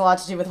almost has a lot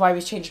to do with why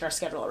we've changed our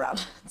schedule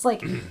around. It's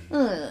like,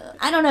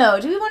 I don't know.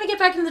 Do we want to get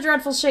back into the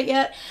dreadful shit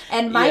yet?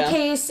 And my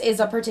case is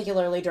a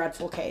particularly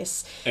dreadful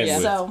case. And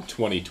with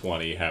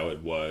 2020, how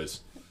it was.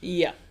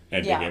 Yeah.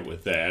 Ending it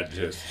with that,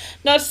 just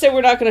not to say we're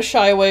not going to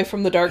shy away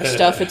from the dark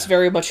stuff. It's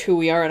very much who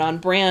we are and on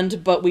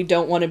brand, but we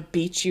don't want to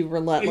beat you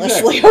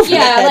relentlessly over the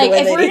head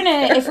with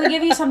it. If we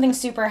give you something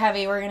super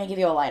heavy, we're gonna give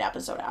you a light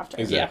episode after.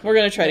 Exactly. Yeah, we're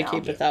gonna try to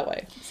keep it that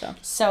way.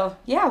 So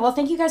yeah, well,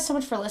 thank you guys so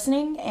much for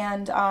listening,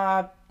 and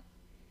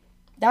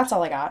that's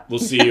all I got. We'll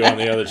see you on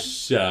the other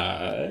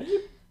side.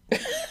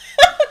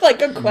 Like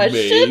a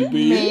question?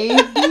 Maybe.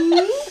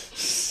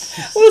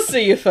 We'll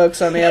see you folks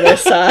on the other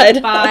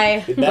side.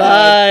 Bye.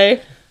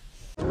 Bye.